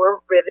 both were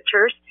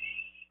riveters.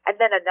 And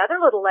then another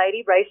little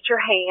lady raised her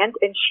hand,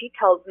 and she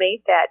told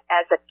me that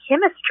as a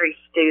chemistry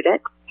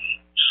student,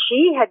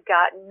 she had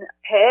gotten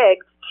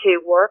pegged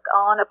to work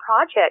on a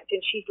project.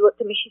 And she looked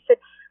at me, she said,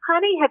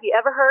 "Honey, have you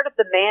ever heard of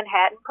the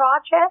Manhattan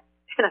Project?"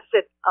 And I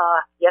said,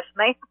 "Yes,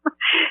 ma'am."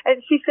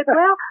 And she said,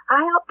 "Well,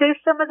 I helped do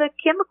some of the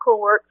chemical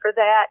work for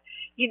that,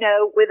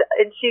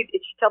 and she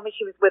told me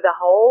she was with a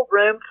whole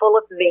room full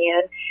of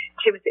men.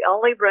 She was the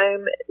only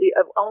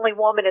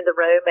woman in the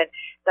room, and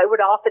they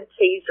would often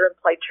tease her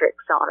and play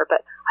tricks on her.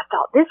 But I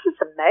thought, this is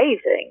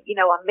amazing.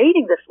 I'm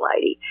meeting this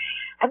lady.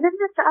 And then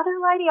this other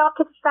lady off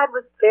to the side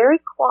was very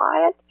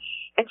quiet,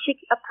 and she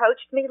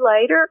approached me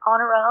later on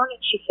her own,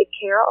 and she said,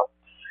 "Carol,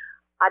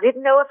 I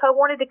didn't know if I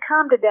wanted to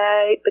come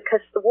today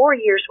because the war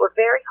years were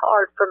very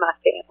hard for my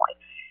family.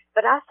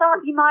 But I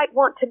thought you might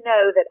want to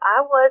know that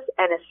I was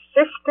an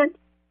assistant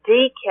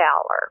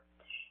decaler,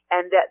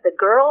 and that the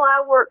girl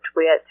I worked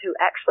with who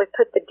actually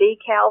put the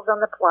decals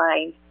on the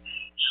planes,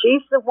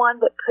 she's the one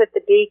that put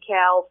the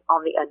decals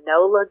on the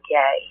Enola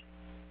Gay."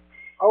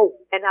 Oh.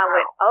 And I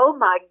went, "Oh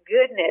my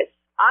goodness,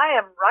 I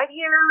am right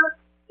here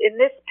in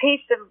this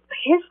piece of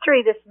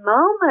history, this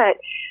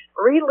moment,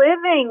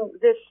 reliving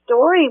this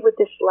story with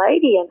this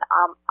lady." And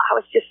I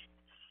was just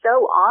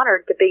so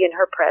honored to be in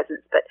her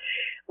presence. But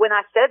when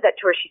I said that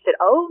to her, she said,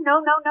 "Oh, no,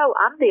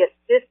 I'm the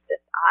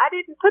assistant. I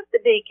didn't put the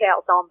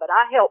decals on, but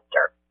I helped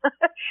her."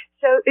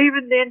 So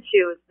even then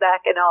she was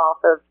backing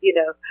off of,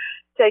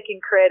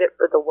 taking credit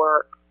for the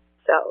work.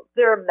 So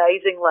they're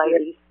amazing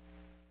ladies.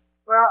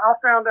 Well, I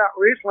found out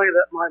recently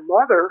that my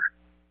mother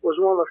was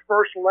one of the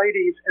first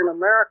ladies in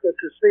America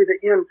to see the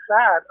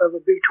inside of a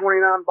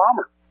B-29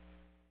 bomber.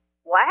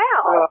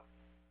 Wow.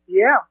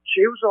 Yeah,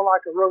 she was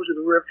like a Rose of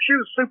the River. She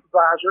was a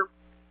supervisor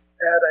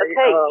at a...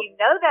 Okay,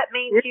 that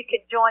means you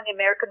can join the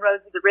American Rose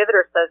of the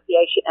Riveter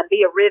Association and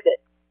be a rivet.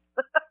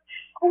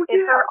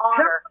 In her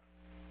honor.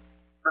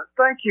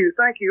 Thank you.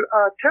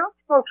 Tell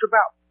folks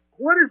about,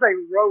 what is a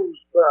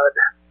rosebud?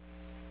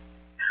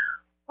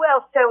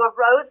 Well, so a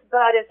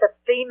rosebud is a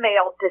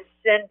female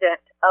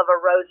descendant of a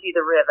Rosie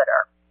the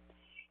Riveter.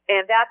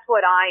 And that's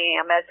what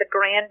I am, as a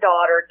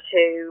granddaughter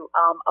to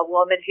a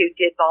woman who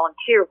did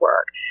volunteer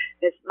work.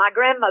 My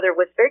grandmother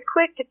was very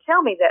quick to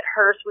tell me that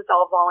hers was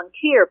all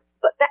volunteer,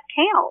 but that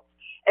counts.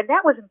 And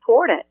that was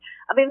important.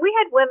 I mean, we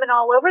had women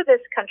all over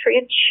this country,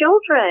 and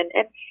children,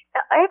 and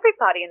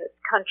everybody in this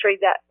country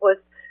that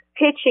was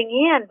pitching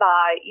in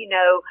by,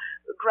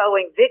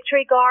 growing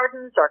victory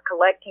gardens or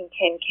collecting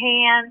tin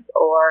cans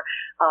or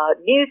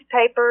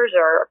newspapers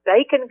or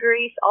bacon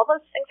grease, all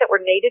those things that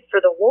were needed for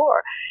the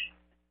war.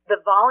 The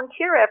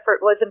volunteer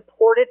effort was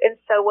important, and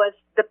so was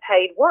the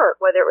paid work,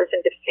 whether it was in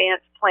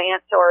defense,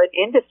 plants, or in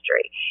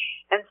industry.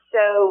 And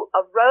so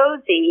a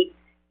Rosie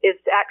is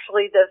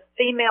actually the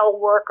female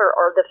worker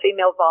or the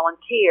female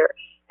volunteer.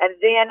 And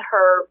then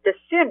her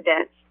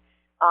descendants,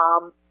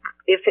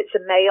 if it's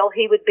a male,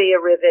 he would be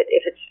a rivet.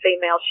 If it's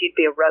female, she'd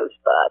be a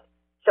rosebud.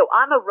 So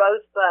I'm a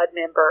rosebud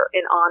member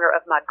in honor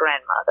of my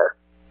grandmother.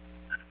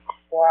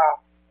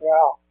 Wow.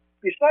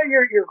 You say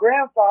your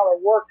grandfather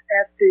worked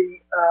at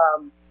the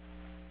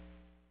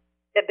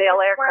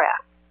Bell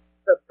Aircraft.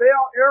 The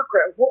Bell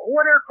Aircraft.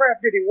 What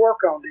aircraft did he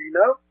work on? Do you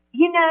know?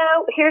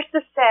 Here's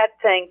the sad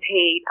thing,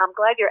 Pete. I'm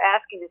glad you're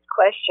asking this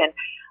question.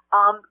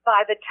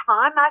 By the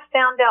time I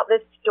found out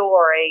this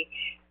story,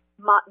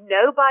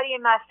 nobody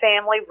in my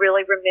family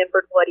really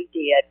remembered what he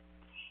did.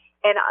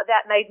 And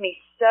that made me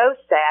so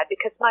sad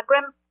because my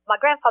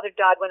grandfather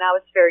died when I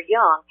was very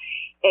young.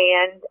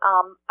 And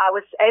I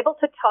was able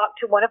to talk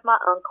to one of my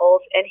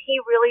uncles, and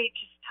he really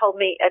just told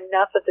me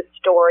enough of the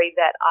story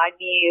that I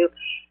knew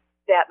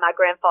that my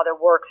grandfather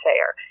worked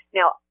there.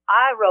 Now,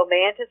 I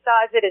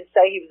romanticize it and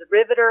say he was a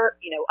riveter.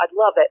 I'd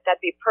love it.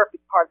 That'd be a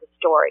perfect part of the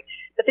story.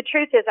 But the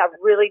truth is, I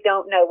really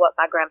don't know what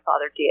my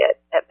grandfather did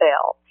at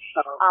Bell.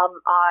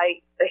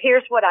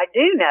 Here's what I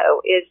do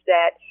know is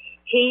that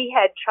he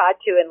had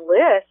tried to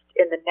enlist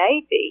in the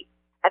Navy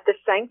at the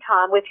same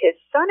time with his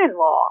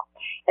son-in-law.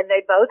 And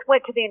they both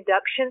went to the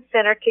induction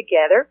center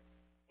together.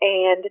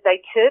 And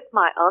they took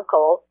my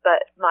uncle,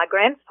 but my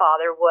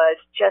grandfather was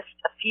just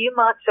a few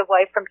months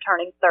away from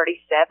turning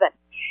 37.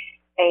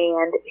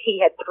 And he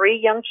had 3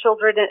 young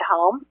children at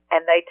home,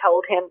 and they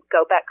told him,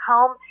 go back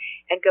home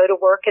and go to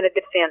work in a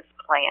defense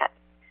plant.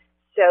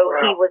 So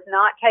He was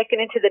not taken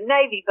into the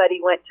Navy, but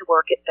he went to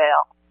work at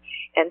Bell.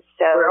 And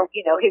so,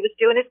 he was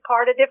doing his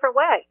part a different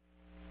way.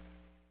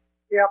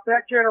 Yeah,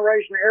 that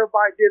generation,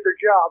 everybody did their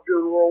job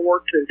during World War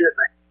II, didn't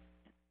they?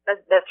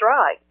 That's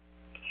right.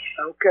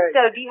 Okay.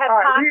 So do you have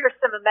time for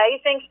some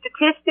amazing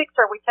statistics,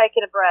 or are we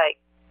taking a break?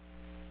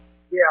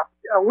 Yeah.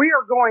 We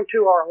are going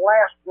to our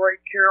last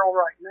break, Carol,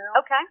 right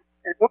now. Okay.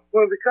 And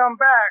when we come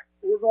back,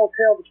 we're going to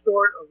tell the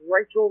story of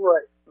Rachel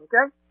Ray.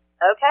 Okay?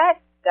 Okay.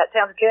 That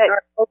sounds good. All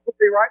right, we'll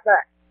be right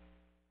back.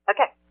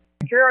 Okay.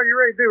 Carol, you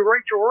ready to do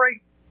Rachel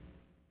Ray?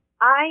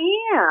 I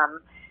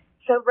am.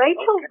 So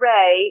Rachel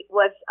Ray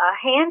was a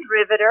hand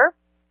riveter,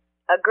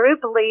 a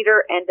group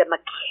leader, and a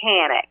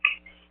mechanic.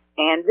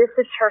 And this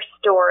is her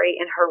story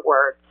in her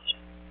words.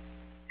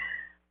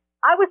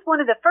 I was one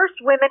of the first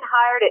women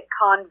hired at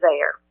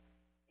Convair.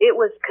 It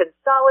was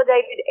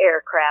Consolidated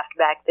Aircraft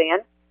back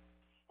then,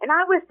 and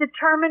I was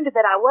determined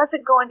that I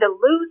wasn't going to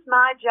lose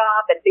my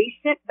job and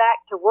be sent back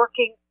to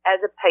working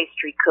as a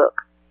pastry cook.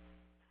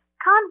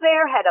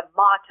 Convair had a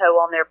motto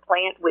on their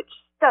plant which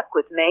stuck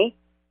with me.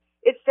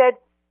 It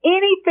said,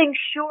 "Anything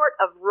short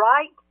of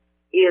right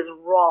is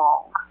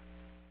wrong."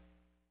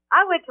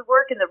 I went to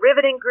work in the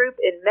riveting group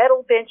in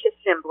metal bench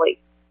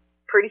assembly.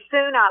 Pretty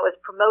soon I was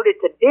promoted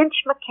to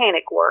bench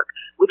mechanic work,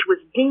 which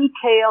was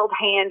detailed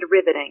hand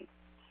riveting.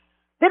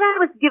 Then I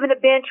was given a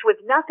bench with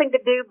nothing to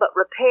do but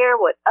repair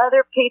what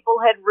other people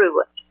had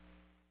ruined.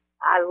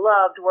 I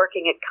loved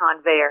working at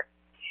Convair.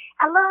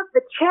 I loved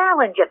the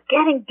challenge of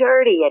getting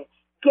dirty and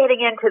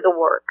getting into the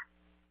work.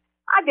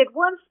 I did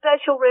one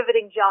special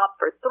riveting job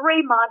for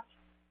 3 months,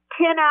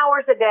 10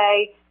 hours a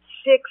day,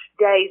 6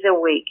 days a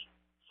week.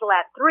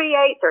 Slap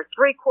 3/8 or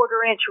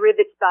 3/4 inch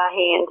rivets by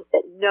hand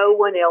that no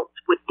one else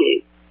would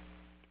do.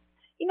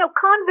 You know,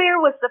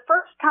 Convair was the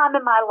first time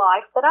in my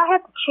life that I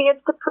had the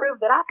chance to prove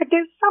that I could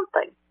do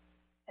something.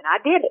 And I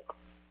did it.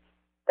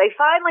 They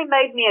finally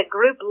made me a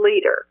group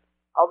leader,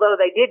 although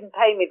they didn't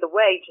pay me the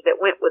wage that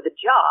went with the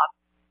job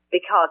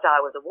because I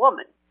was a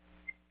woman.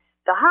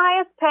 The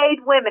highest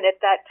paid women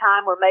at that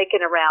time were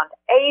making around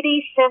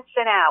 80 cents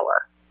an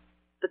hour,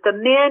 but the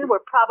men were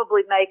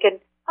probably making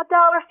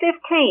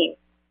 $1.15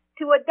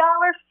 to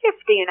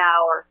 $1.50 an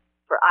hour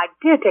for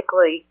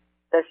identically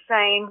the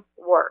same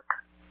work.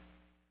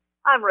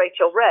 I'm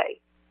Rachel Ray,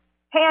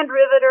 hand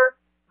riveter,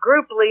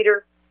 group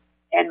leader,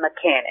 and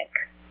mechanic.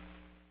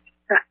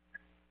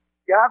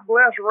 God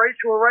bless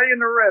Rachel Ray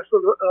and the rest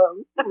of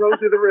the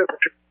Rosie the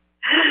Riveter.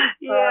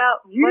 Yeah,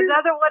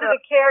 another one of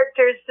the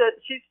characters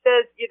that she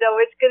says, you know,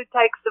 it's going to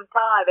take some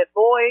time, and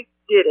boy,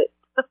 did it.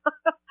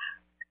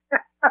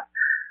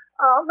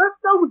 Let's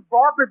go with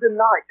Barbara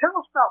DeKnight. Tell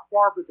us about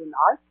Barbara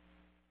DeKnight.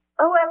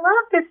 Oh, I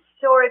love this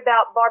story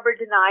about Barbara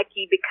DeKnight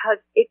because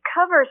it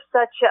covers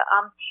such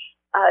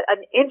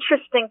an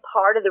interesting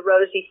part of the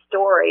Rosie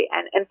story.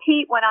 And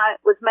Pete, when I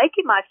was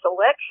making my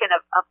selection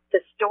of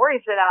the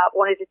stories that I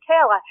wanted to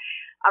tell,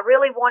 I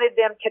really wanted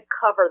them to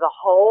cover the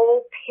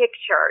whole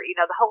picture, you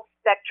know, the whole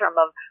spectrum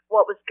of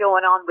what was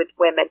going on with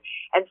women.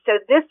 And so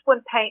this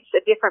one paints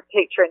a different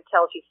picture and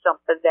tells you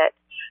something that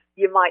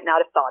you might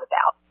not have thought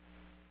about.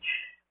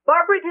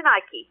 Barbara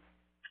DeKnight,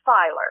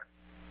 filer.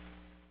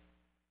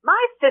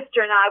 My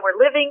sister and I were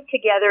living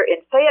together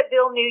in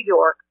Fayetteville, New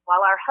York,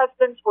 while our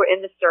husbands were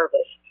in the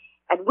service,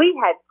 and we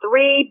had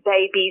 3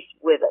 babies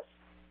with us.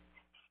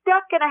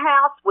 Stuck in a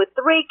house with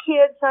 3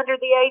 kids under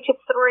the age of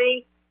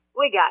 3,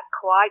 we got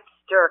quite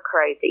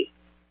stir-crazy.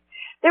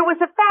 There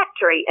was a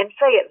factory in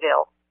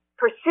Fayetteville,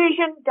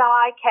 Precision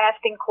Die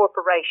Casting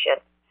Corporation,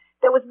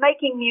 that was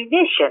making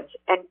munitions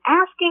and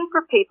asking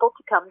for people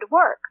to come to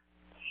work.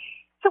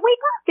 So we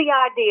got the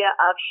idea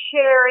of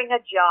sharing a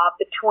job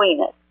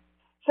between us,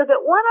 so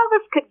that one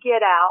of us could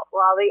get out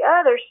while the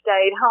other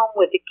stayed home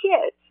with the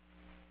kids.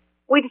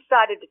 We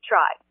decided to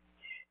try.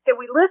 So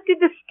we listed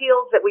the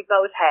skills that we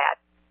both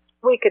had.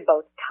 We could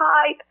both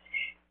type,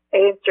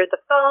 answer the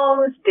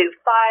phones, do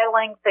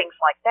filing, things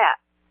like that.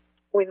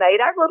 We made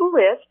our little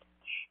list,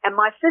 and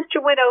my sister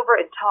went over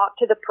and talked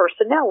to the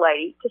personnel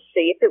lady to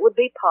see if it would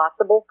be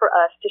possible for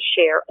us to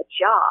share a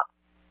job.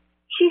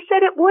 She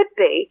said it would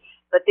be,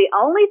 but the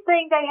only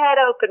thing they had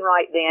open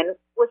right then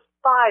was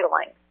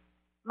filing.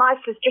 My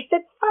sister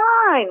said,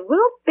 "Fine,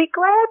 we'll be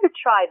glad to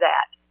try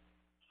that."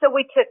 So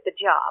we took the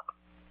job.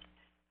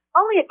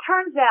 Only it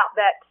turns out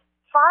that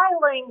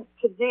filing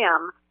to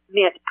them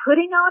meant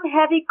putting on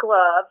heavy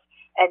gloves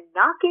and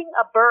knocking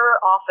a burr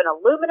off an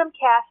aluminum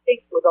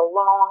casting with a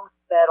long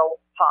metal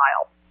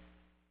file.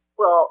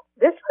 Well,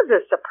 this was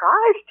a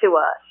surprise to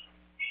us.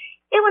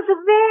 It was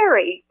a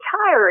very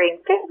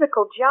tiring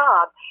physical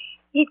job.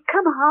 You'd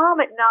come home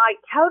at night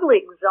totally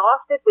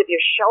exhausted with your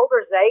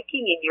shoulders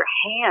aching and your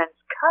hands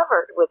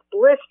covered with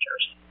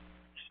blisters.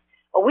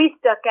 Well, we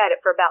stuck at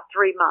it for about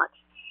 3 months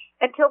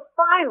until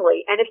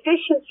finally an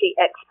efficiency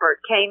expert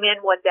came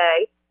in one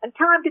day and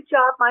timed a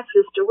job my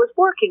sister was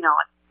working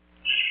on.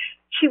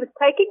 She was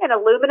taking an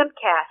aluminum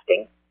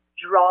casting,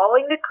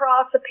 drawing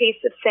across a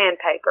piece of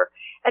sandpaper,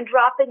 and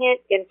dropping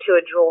it into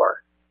a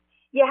drawer.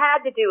 You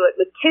had to do it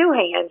with 2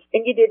 hands,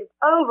 and you did it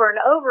over and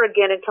over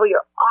again until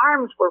your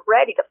arms were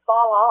ready to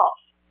fall off.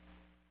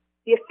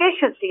 The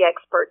efficiency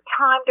expert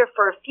timed her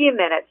for a few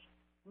minutes,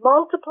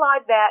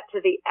 multiplied that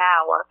to the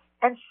hour,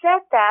 and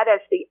set that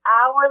as the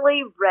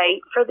hourly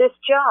rate for this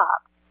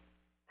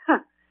job.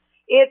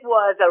 It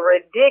was a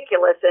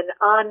ridiculous and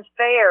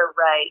unfair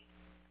rate,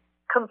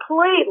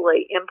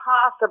 completely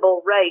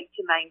impossible rate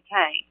to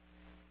maintain.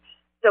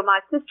 So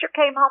my sister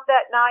came home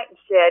that night and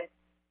said,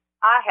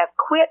 "I have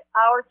quit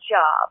our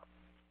job.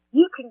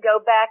 You can go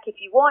back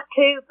if you want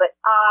to, but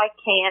I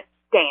can't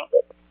stand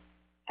it."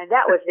 And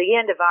that was the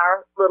end of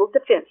our little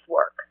defense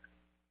work.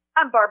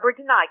 I'm Barbara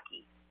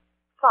DeKnight,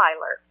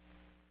 filer,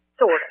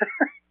 sort of.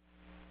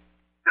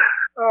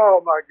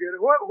 Oh my goodness!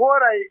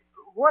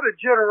 What a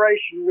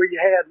generation we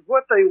had!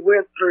 What they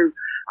went through.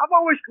 I've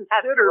always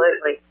considered.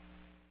 Absolutely.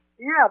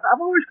 Yeah,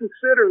 I've always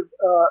considered,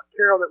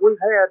 Carol, that we've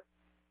had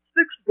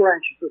 6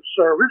 branches of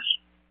service,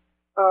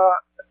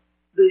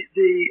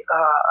 the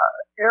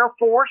Air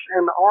Force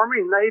and the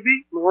Army,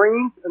 Navy,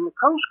 Marines, and the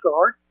Coast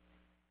Guard,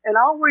 and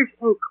always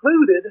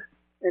included,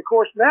 and of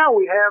course now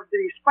we have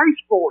the Space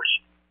Force,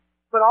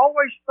 but I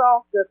always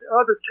thought that the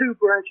other 2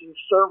 branches of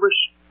service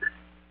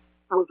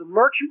was the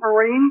Merchant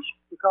Marines,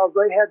 because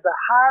they had the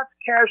highest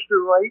casualty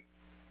rate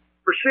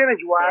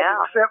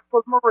percentage-wise, except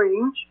for the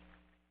Marines,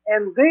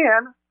 and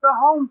then the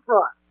home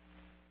front.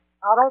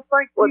 I don't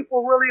think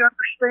people really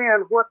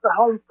understand what the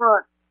home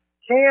front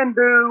can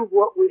do,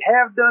 what we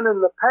have done in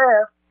the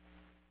past,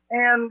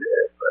 and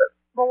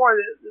boy,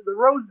 the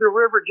Road to the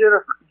River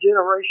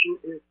generation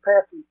is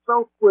passing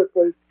so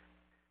quickly,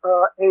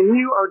 and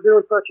you are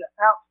doing such an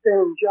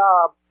outstanding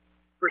job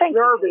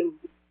preserving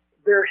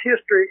their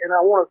history, and I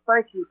want to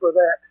thank you for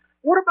that.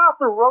 What about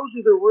the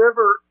Rosie the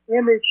River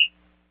image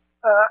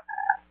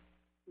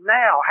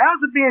now?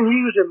 How's it being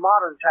used in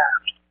modern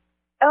times?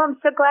 Oh, I'm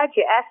so glad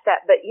you asked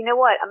that. But you know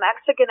what? I'm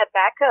actually going to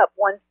back up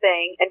one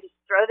thing and just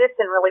throw this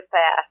in really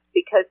fast,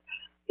 because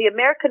the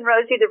American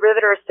Rosie the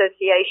Riveter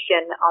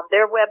Association on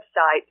their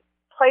website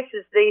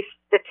places these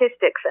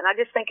statistics, and I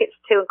just think it's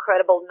too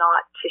incredible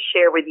not to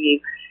share with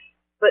you.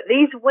 But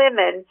these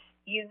women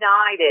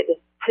united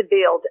to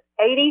build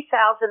 80,000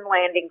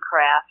 landing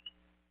craft,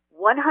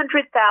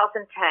 100,000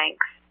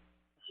 tanks,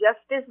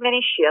 just as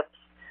many ships,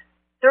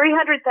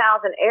 300,000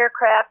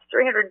 aircraft,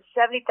 370,000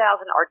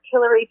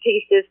 artillery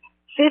pieces,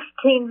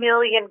 15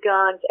 million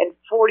guns, and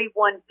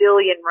 41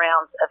 billion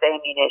rounds of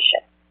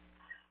ammunition.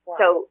 Wow.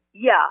 So,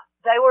 yeah,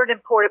 they were an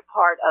important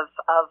part of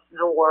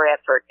the war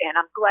effort, and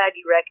I'm glad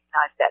you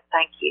recognized that.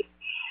 Thank you.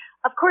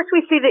 Of course,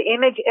 we see the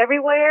image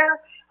everywhere.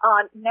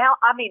 Now,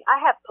 I mean, I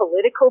have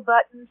political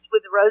buttons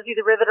with Rosie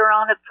the Riveter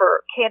on it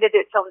for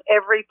candidates on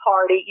every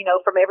party,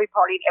 from every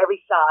party and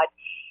every side.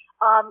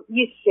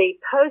 You see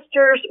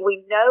posters.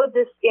 We know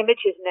this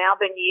image has now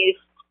been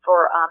used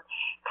for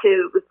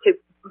to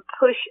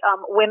push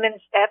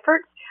women's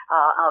efforts,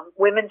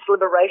 women's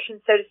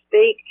liberation, so to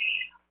speak.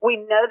 We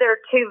know there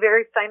are 2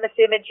 very famous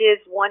images.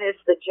 One is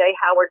the J.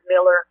 Howard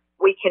Miller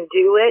 "We Can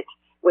Do It,"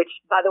 which,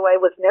 by the way,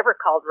 was never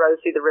called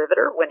Rosie the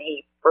Riveter when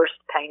he first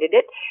painted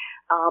it.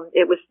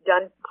 It was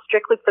done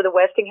strictly for the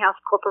Westinghouse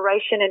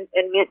Corporation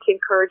and meant to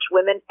encourage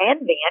women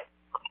and men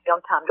to be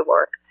on time to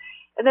work.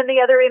 And then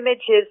the other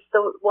image is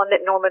the one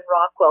that Norman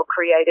Rockwell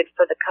created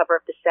for the cover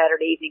of the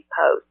Saturday Evening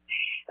Post.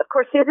 Of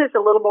course, his is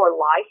a little more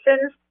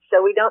licensed,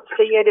 so we don't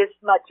see it as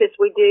much as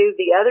we do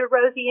the other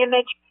Rosie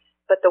image,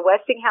 but the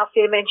Westinghouse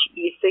image,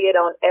 you see it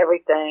on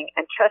everything.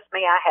 And trust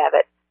me, I have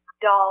it.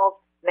 Dolls,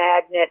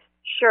 magnets,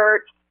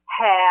 shirts,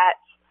 hats,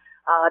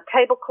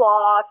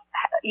 tablecloths,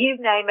 you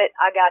name it,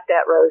 I got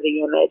that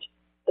Rosie image.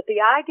 But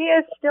the idea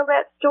is still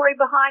that story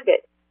behind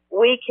it.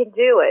 We can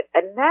do it.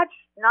 And that's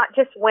not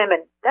just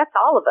women. That's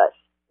all of us.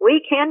 We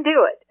can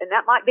do it. And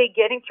that might be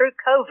getting through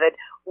COVID.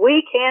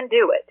 We can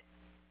do it.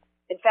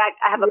 In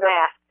fact, I have a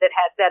mask that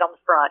has that on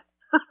the front.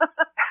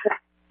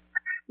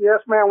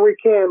 Yes, ma'am, we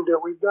can do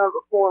it. We've done it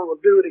before and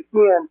we'll do it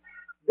again.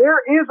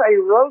 There is a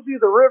Rosie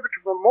the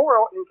Riveter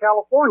Memorial in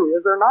California,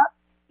 is there not?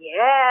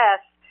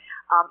 Yes.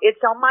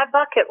 It's on my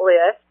bucket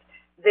list.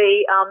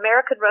 The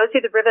American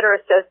Rosie the Riveter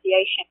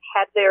Association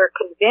had their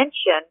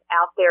convention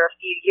out there a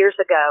few years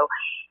ago,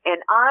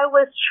 and I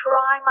was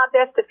trying my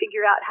best to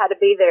figure out how to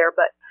be there,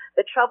 but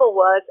the trouble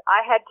was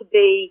I had to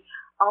be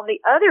on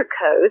the other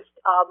coast,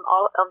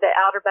 on the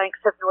Outer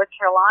Banks of North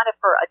Carolina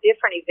for a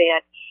different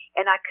event,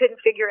 and I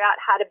couldn't figure out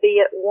how to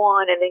be at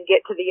one and then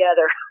get to the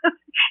other.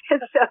 And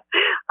so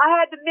I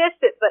had to miss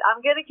it, but I'm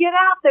going to get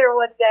out there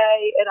one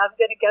day, and I'm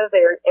going to go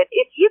there. And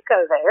if you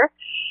go there,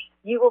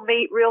 you will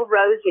meet real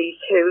Rosies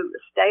who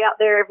stay out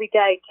there every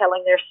day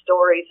telling their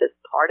stories as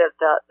part of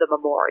the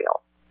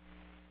memorial.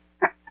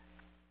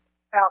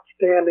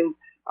 Outstanding.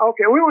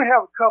 Okay, we only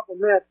have a couple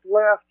minutes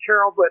left,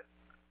 Carol, but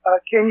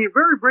can you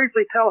very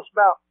briefly tell us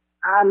about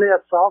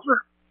Inez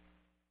Saucer?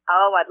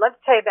 Oh, I'd love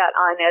to tell you about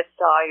Inez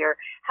Sawyer.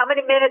 How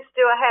many minutes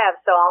do I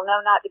have so I'll know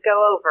not to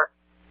go over?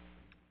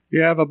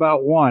 You have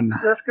about 1.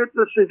 That's good.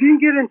 If you can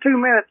get in 2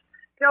 minutes,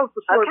 tell us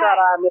the story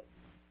about Inez.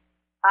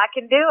 I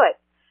can do it.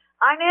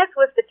 Inez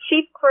was the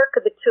chief clerk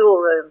of the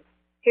tool room.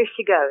 Here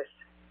she goes.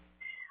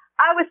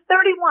 I was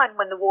 31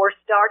 when the war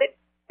started,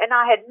 and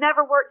I had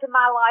never worked in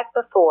my life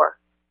before.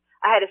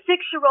 I had a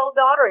 6-year-old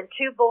daughter and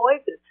 2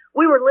 boys, and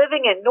we were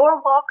living in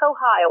Norwalk,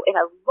 Ohio, in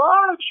a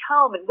large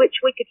home in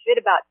which we could fit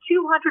about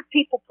 200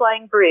 people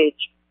playing bridge.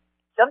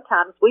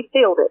 Sometimes we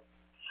filled it.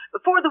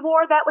 Before the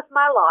war, that was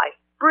my life,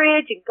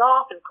 bridge and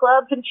golf and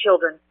clubs and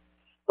children.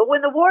 But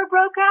when the war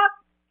broke out,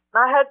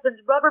 my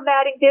husband's rubber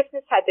matting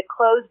business had to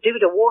close due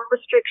to war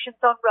restrictions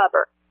on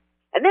rubber.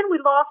 And then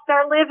we lost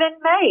our live-in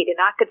maid,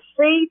 and I could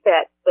see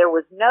that there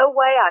was no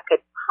way I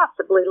could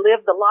possibly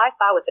live the life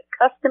I was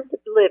accustomed to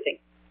living.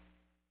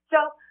 So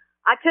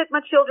I took my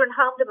children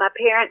home to my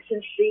parents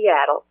in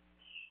Seattle.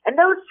 And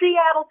those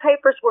Seattle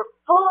papers were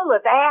full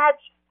of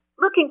ads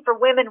looking for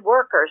women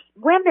workers,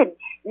 women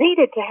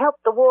needed to help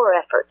the war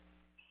effort.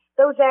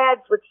 Those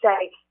ads would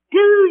say,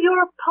 "Do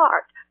your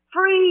part,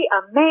 free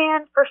a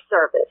man for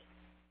service."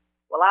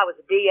 Well, I was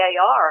a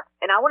DAR,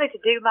 and I wanted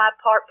to do my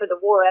part for the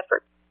war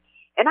effort.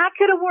 And I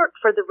could have worked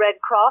for the Red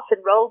Cross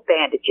and rolled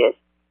bandages,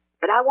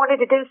 but I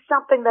wanted to do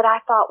something that I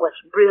thought was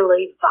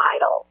really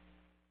vital.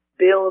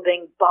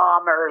 Building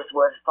bombers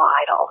was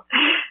vital.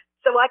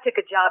 So I took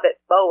a job at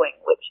Boeing,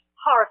 which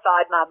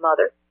horrified my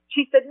mother.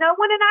 She said, no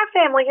one in our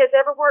family has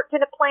ever worked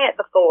in a plant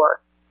before.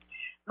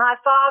 My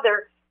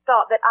father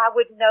thought that I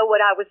would know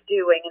what I was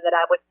doing and that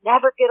I would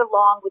never get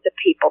along with the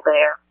people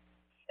there.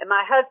 And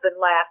my husband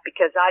laughed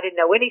because I didn't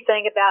know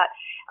anything about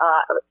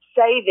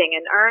saving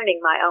and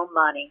earning my own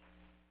money.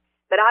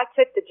 But I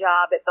took the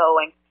job at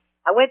Boeing.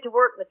 I went to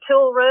work in the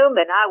tool room,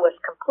 and I was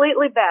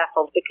completely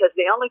baffled because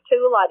the only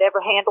tool I'd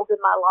ever handled in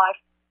my life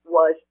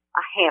was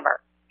a hammer.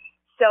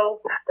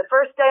 So the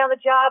first day on the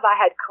job, I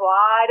had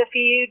quite a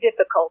few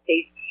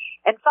difficulties.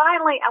 And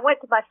finally, I went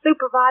to my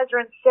supervisor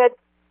and said,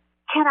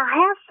 can I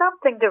have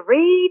something to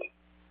read?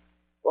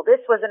 Well,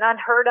 this was an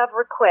unheard of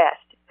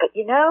request. But,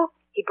 you know,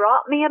 he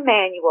brought me a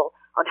manual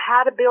on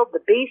how to build the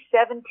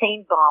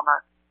B-17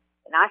 bomber.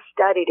 And I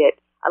studied it.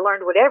 I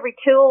learned what every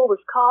tool was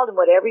called and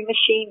what every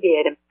machine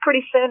did. And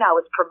pretty soon I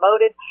was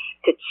promoted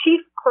to chief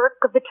clerk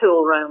of the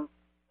tool room,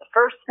 the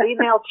first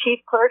female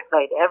chief clerk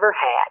they'd ever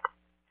had.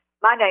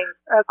 My name's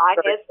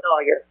Inez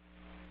Sawyer.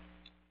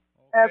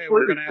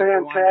 Absolutely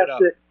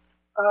fantastic.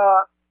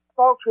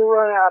 Folks, we're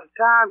running out of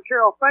time.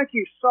 Carol, thank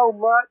you so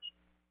much.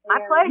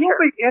 My pleasure.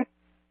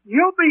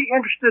 You'll be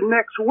interested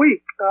next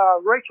week.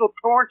 Rachel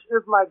Torrance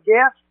is my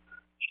guest.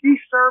 She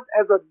served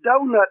as a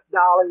donut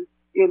dolly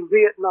in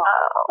Vietnam.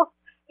 Oh,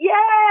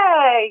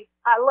 yay!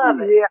 I love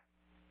it. Yeah.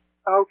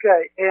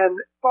 Okay. And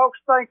folks,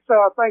 thanks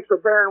for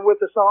bearing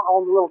with us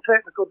on the little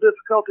technical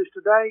difficulties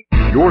today.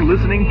 You're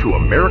listening to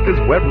America's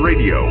Web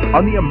Radio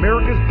on the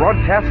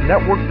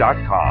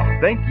AmericasBroadcastNetwork.com.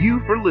 Thank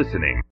you for listening.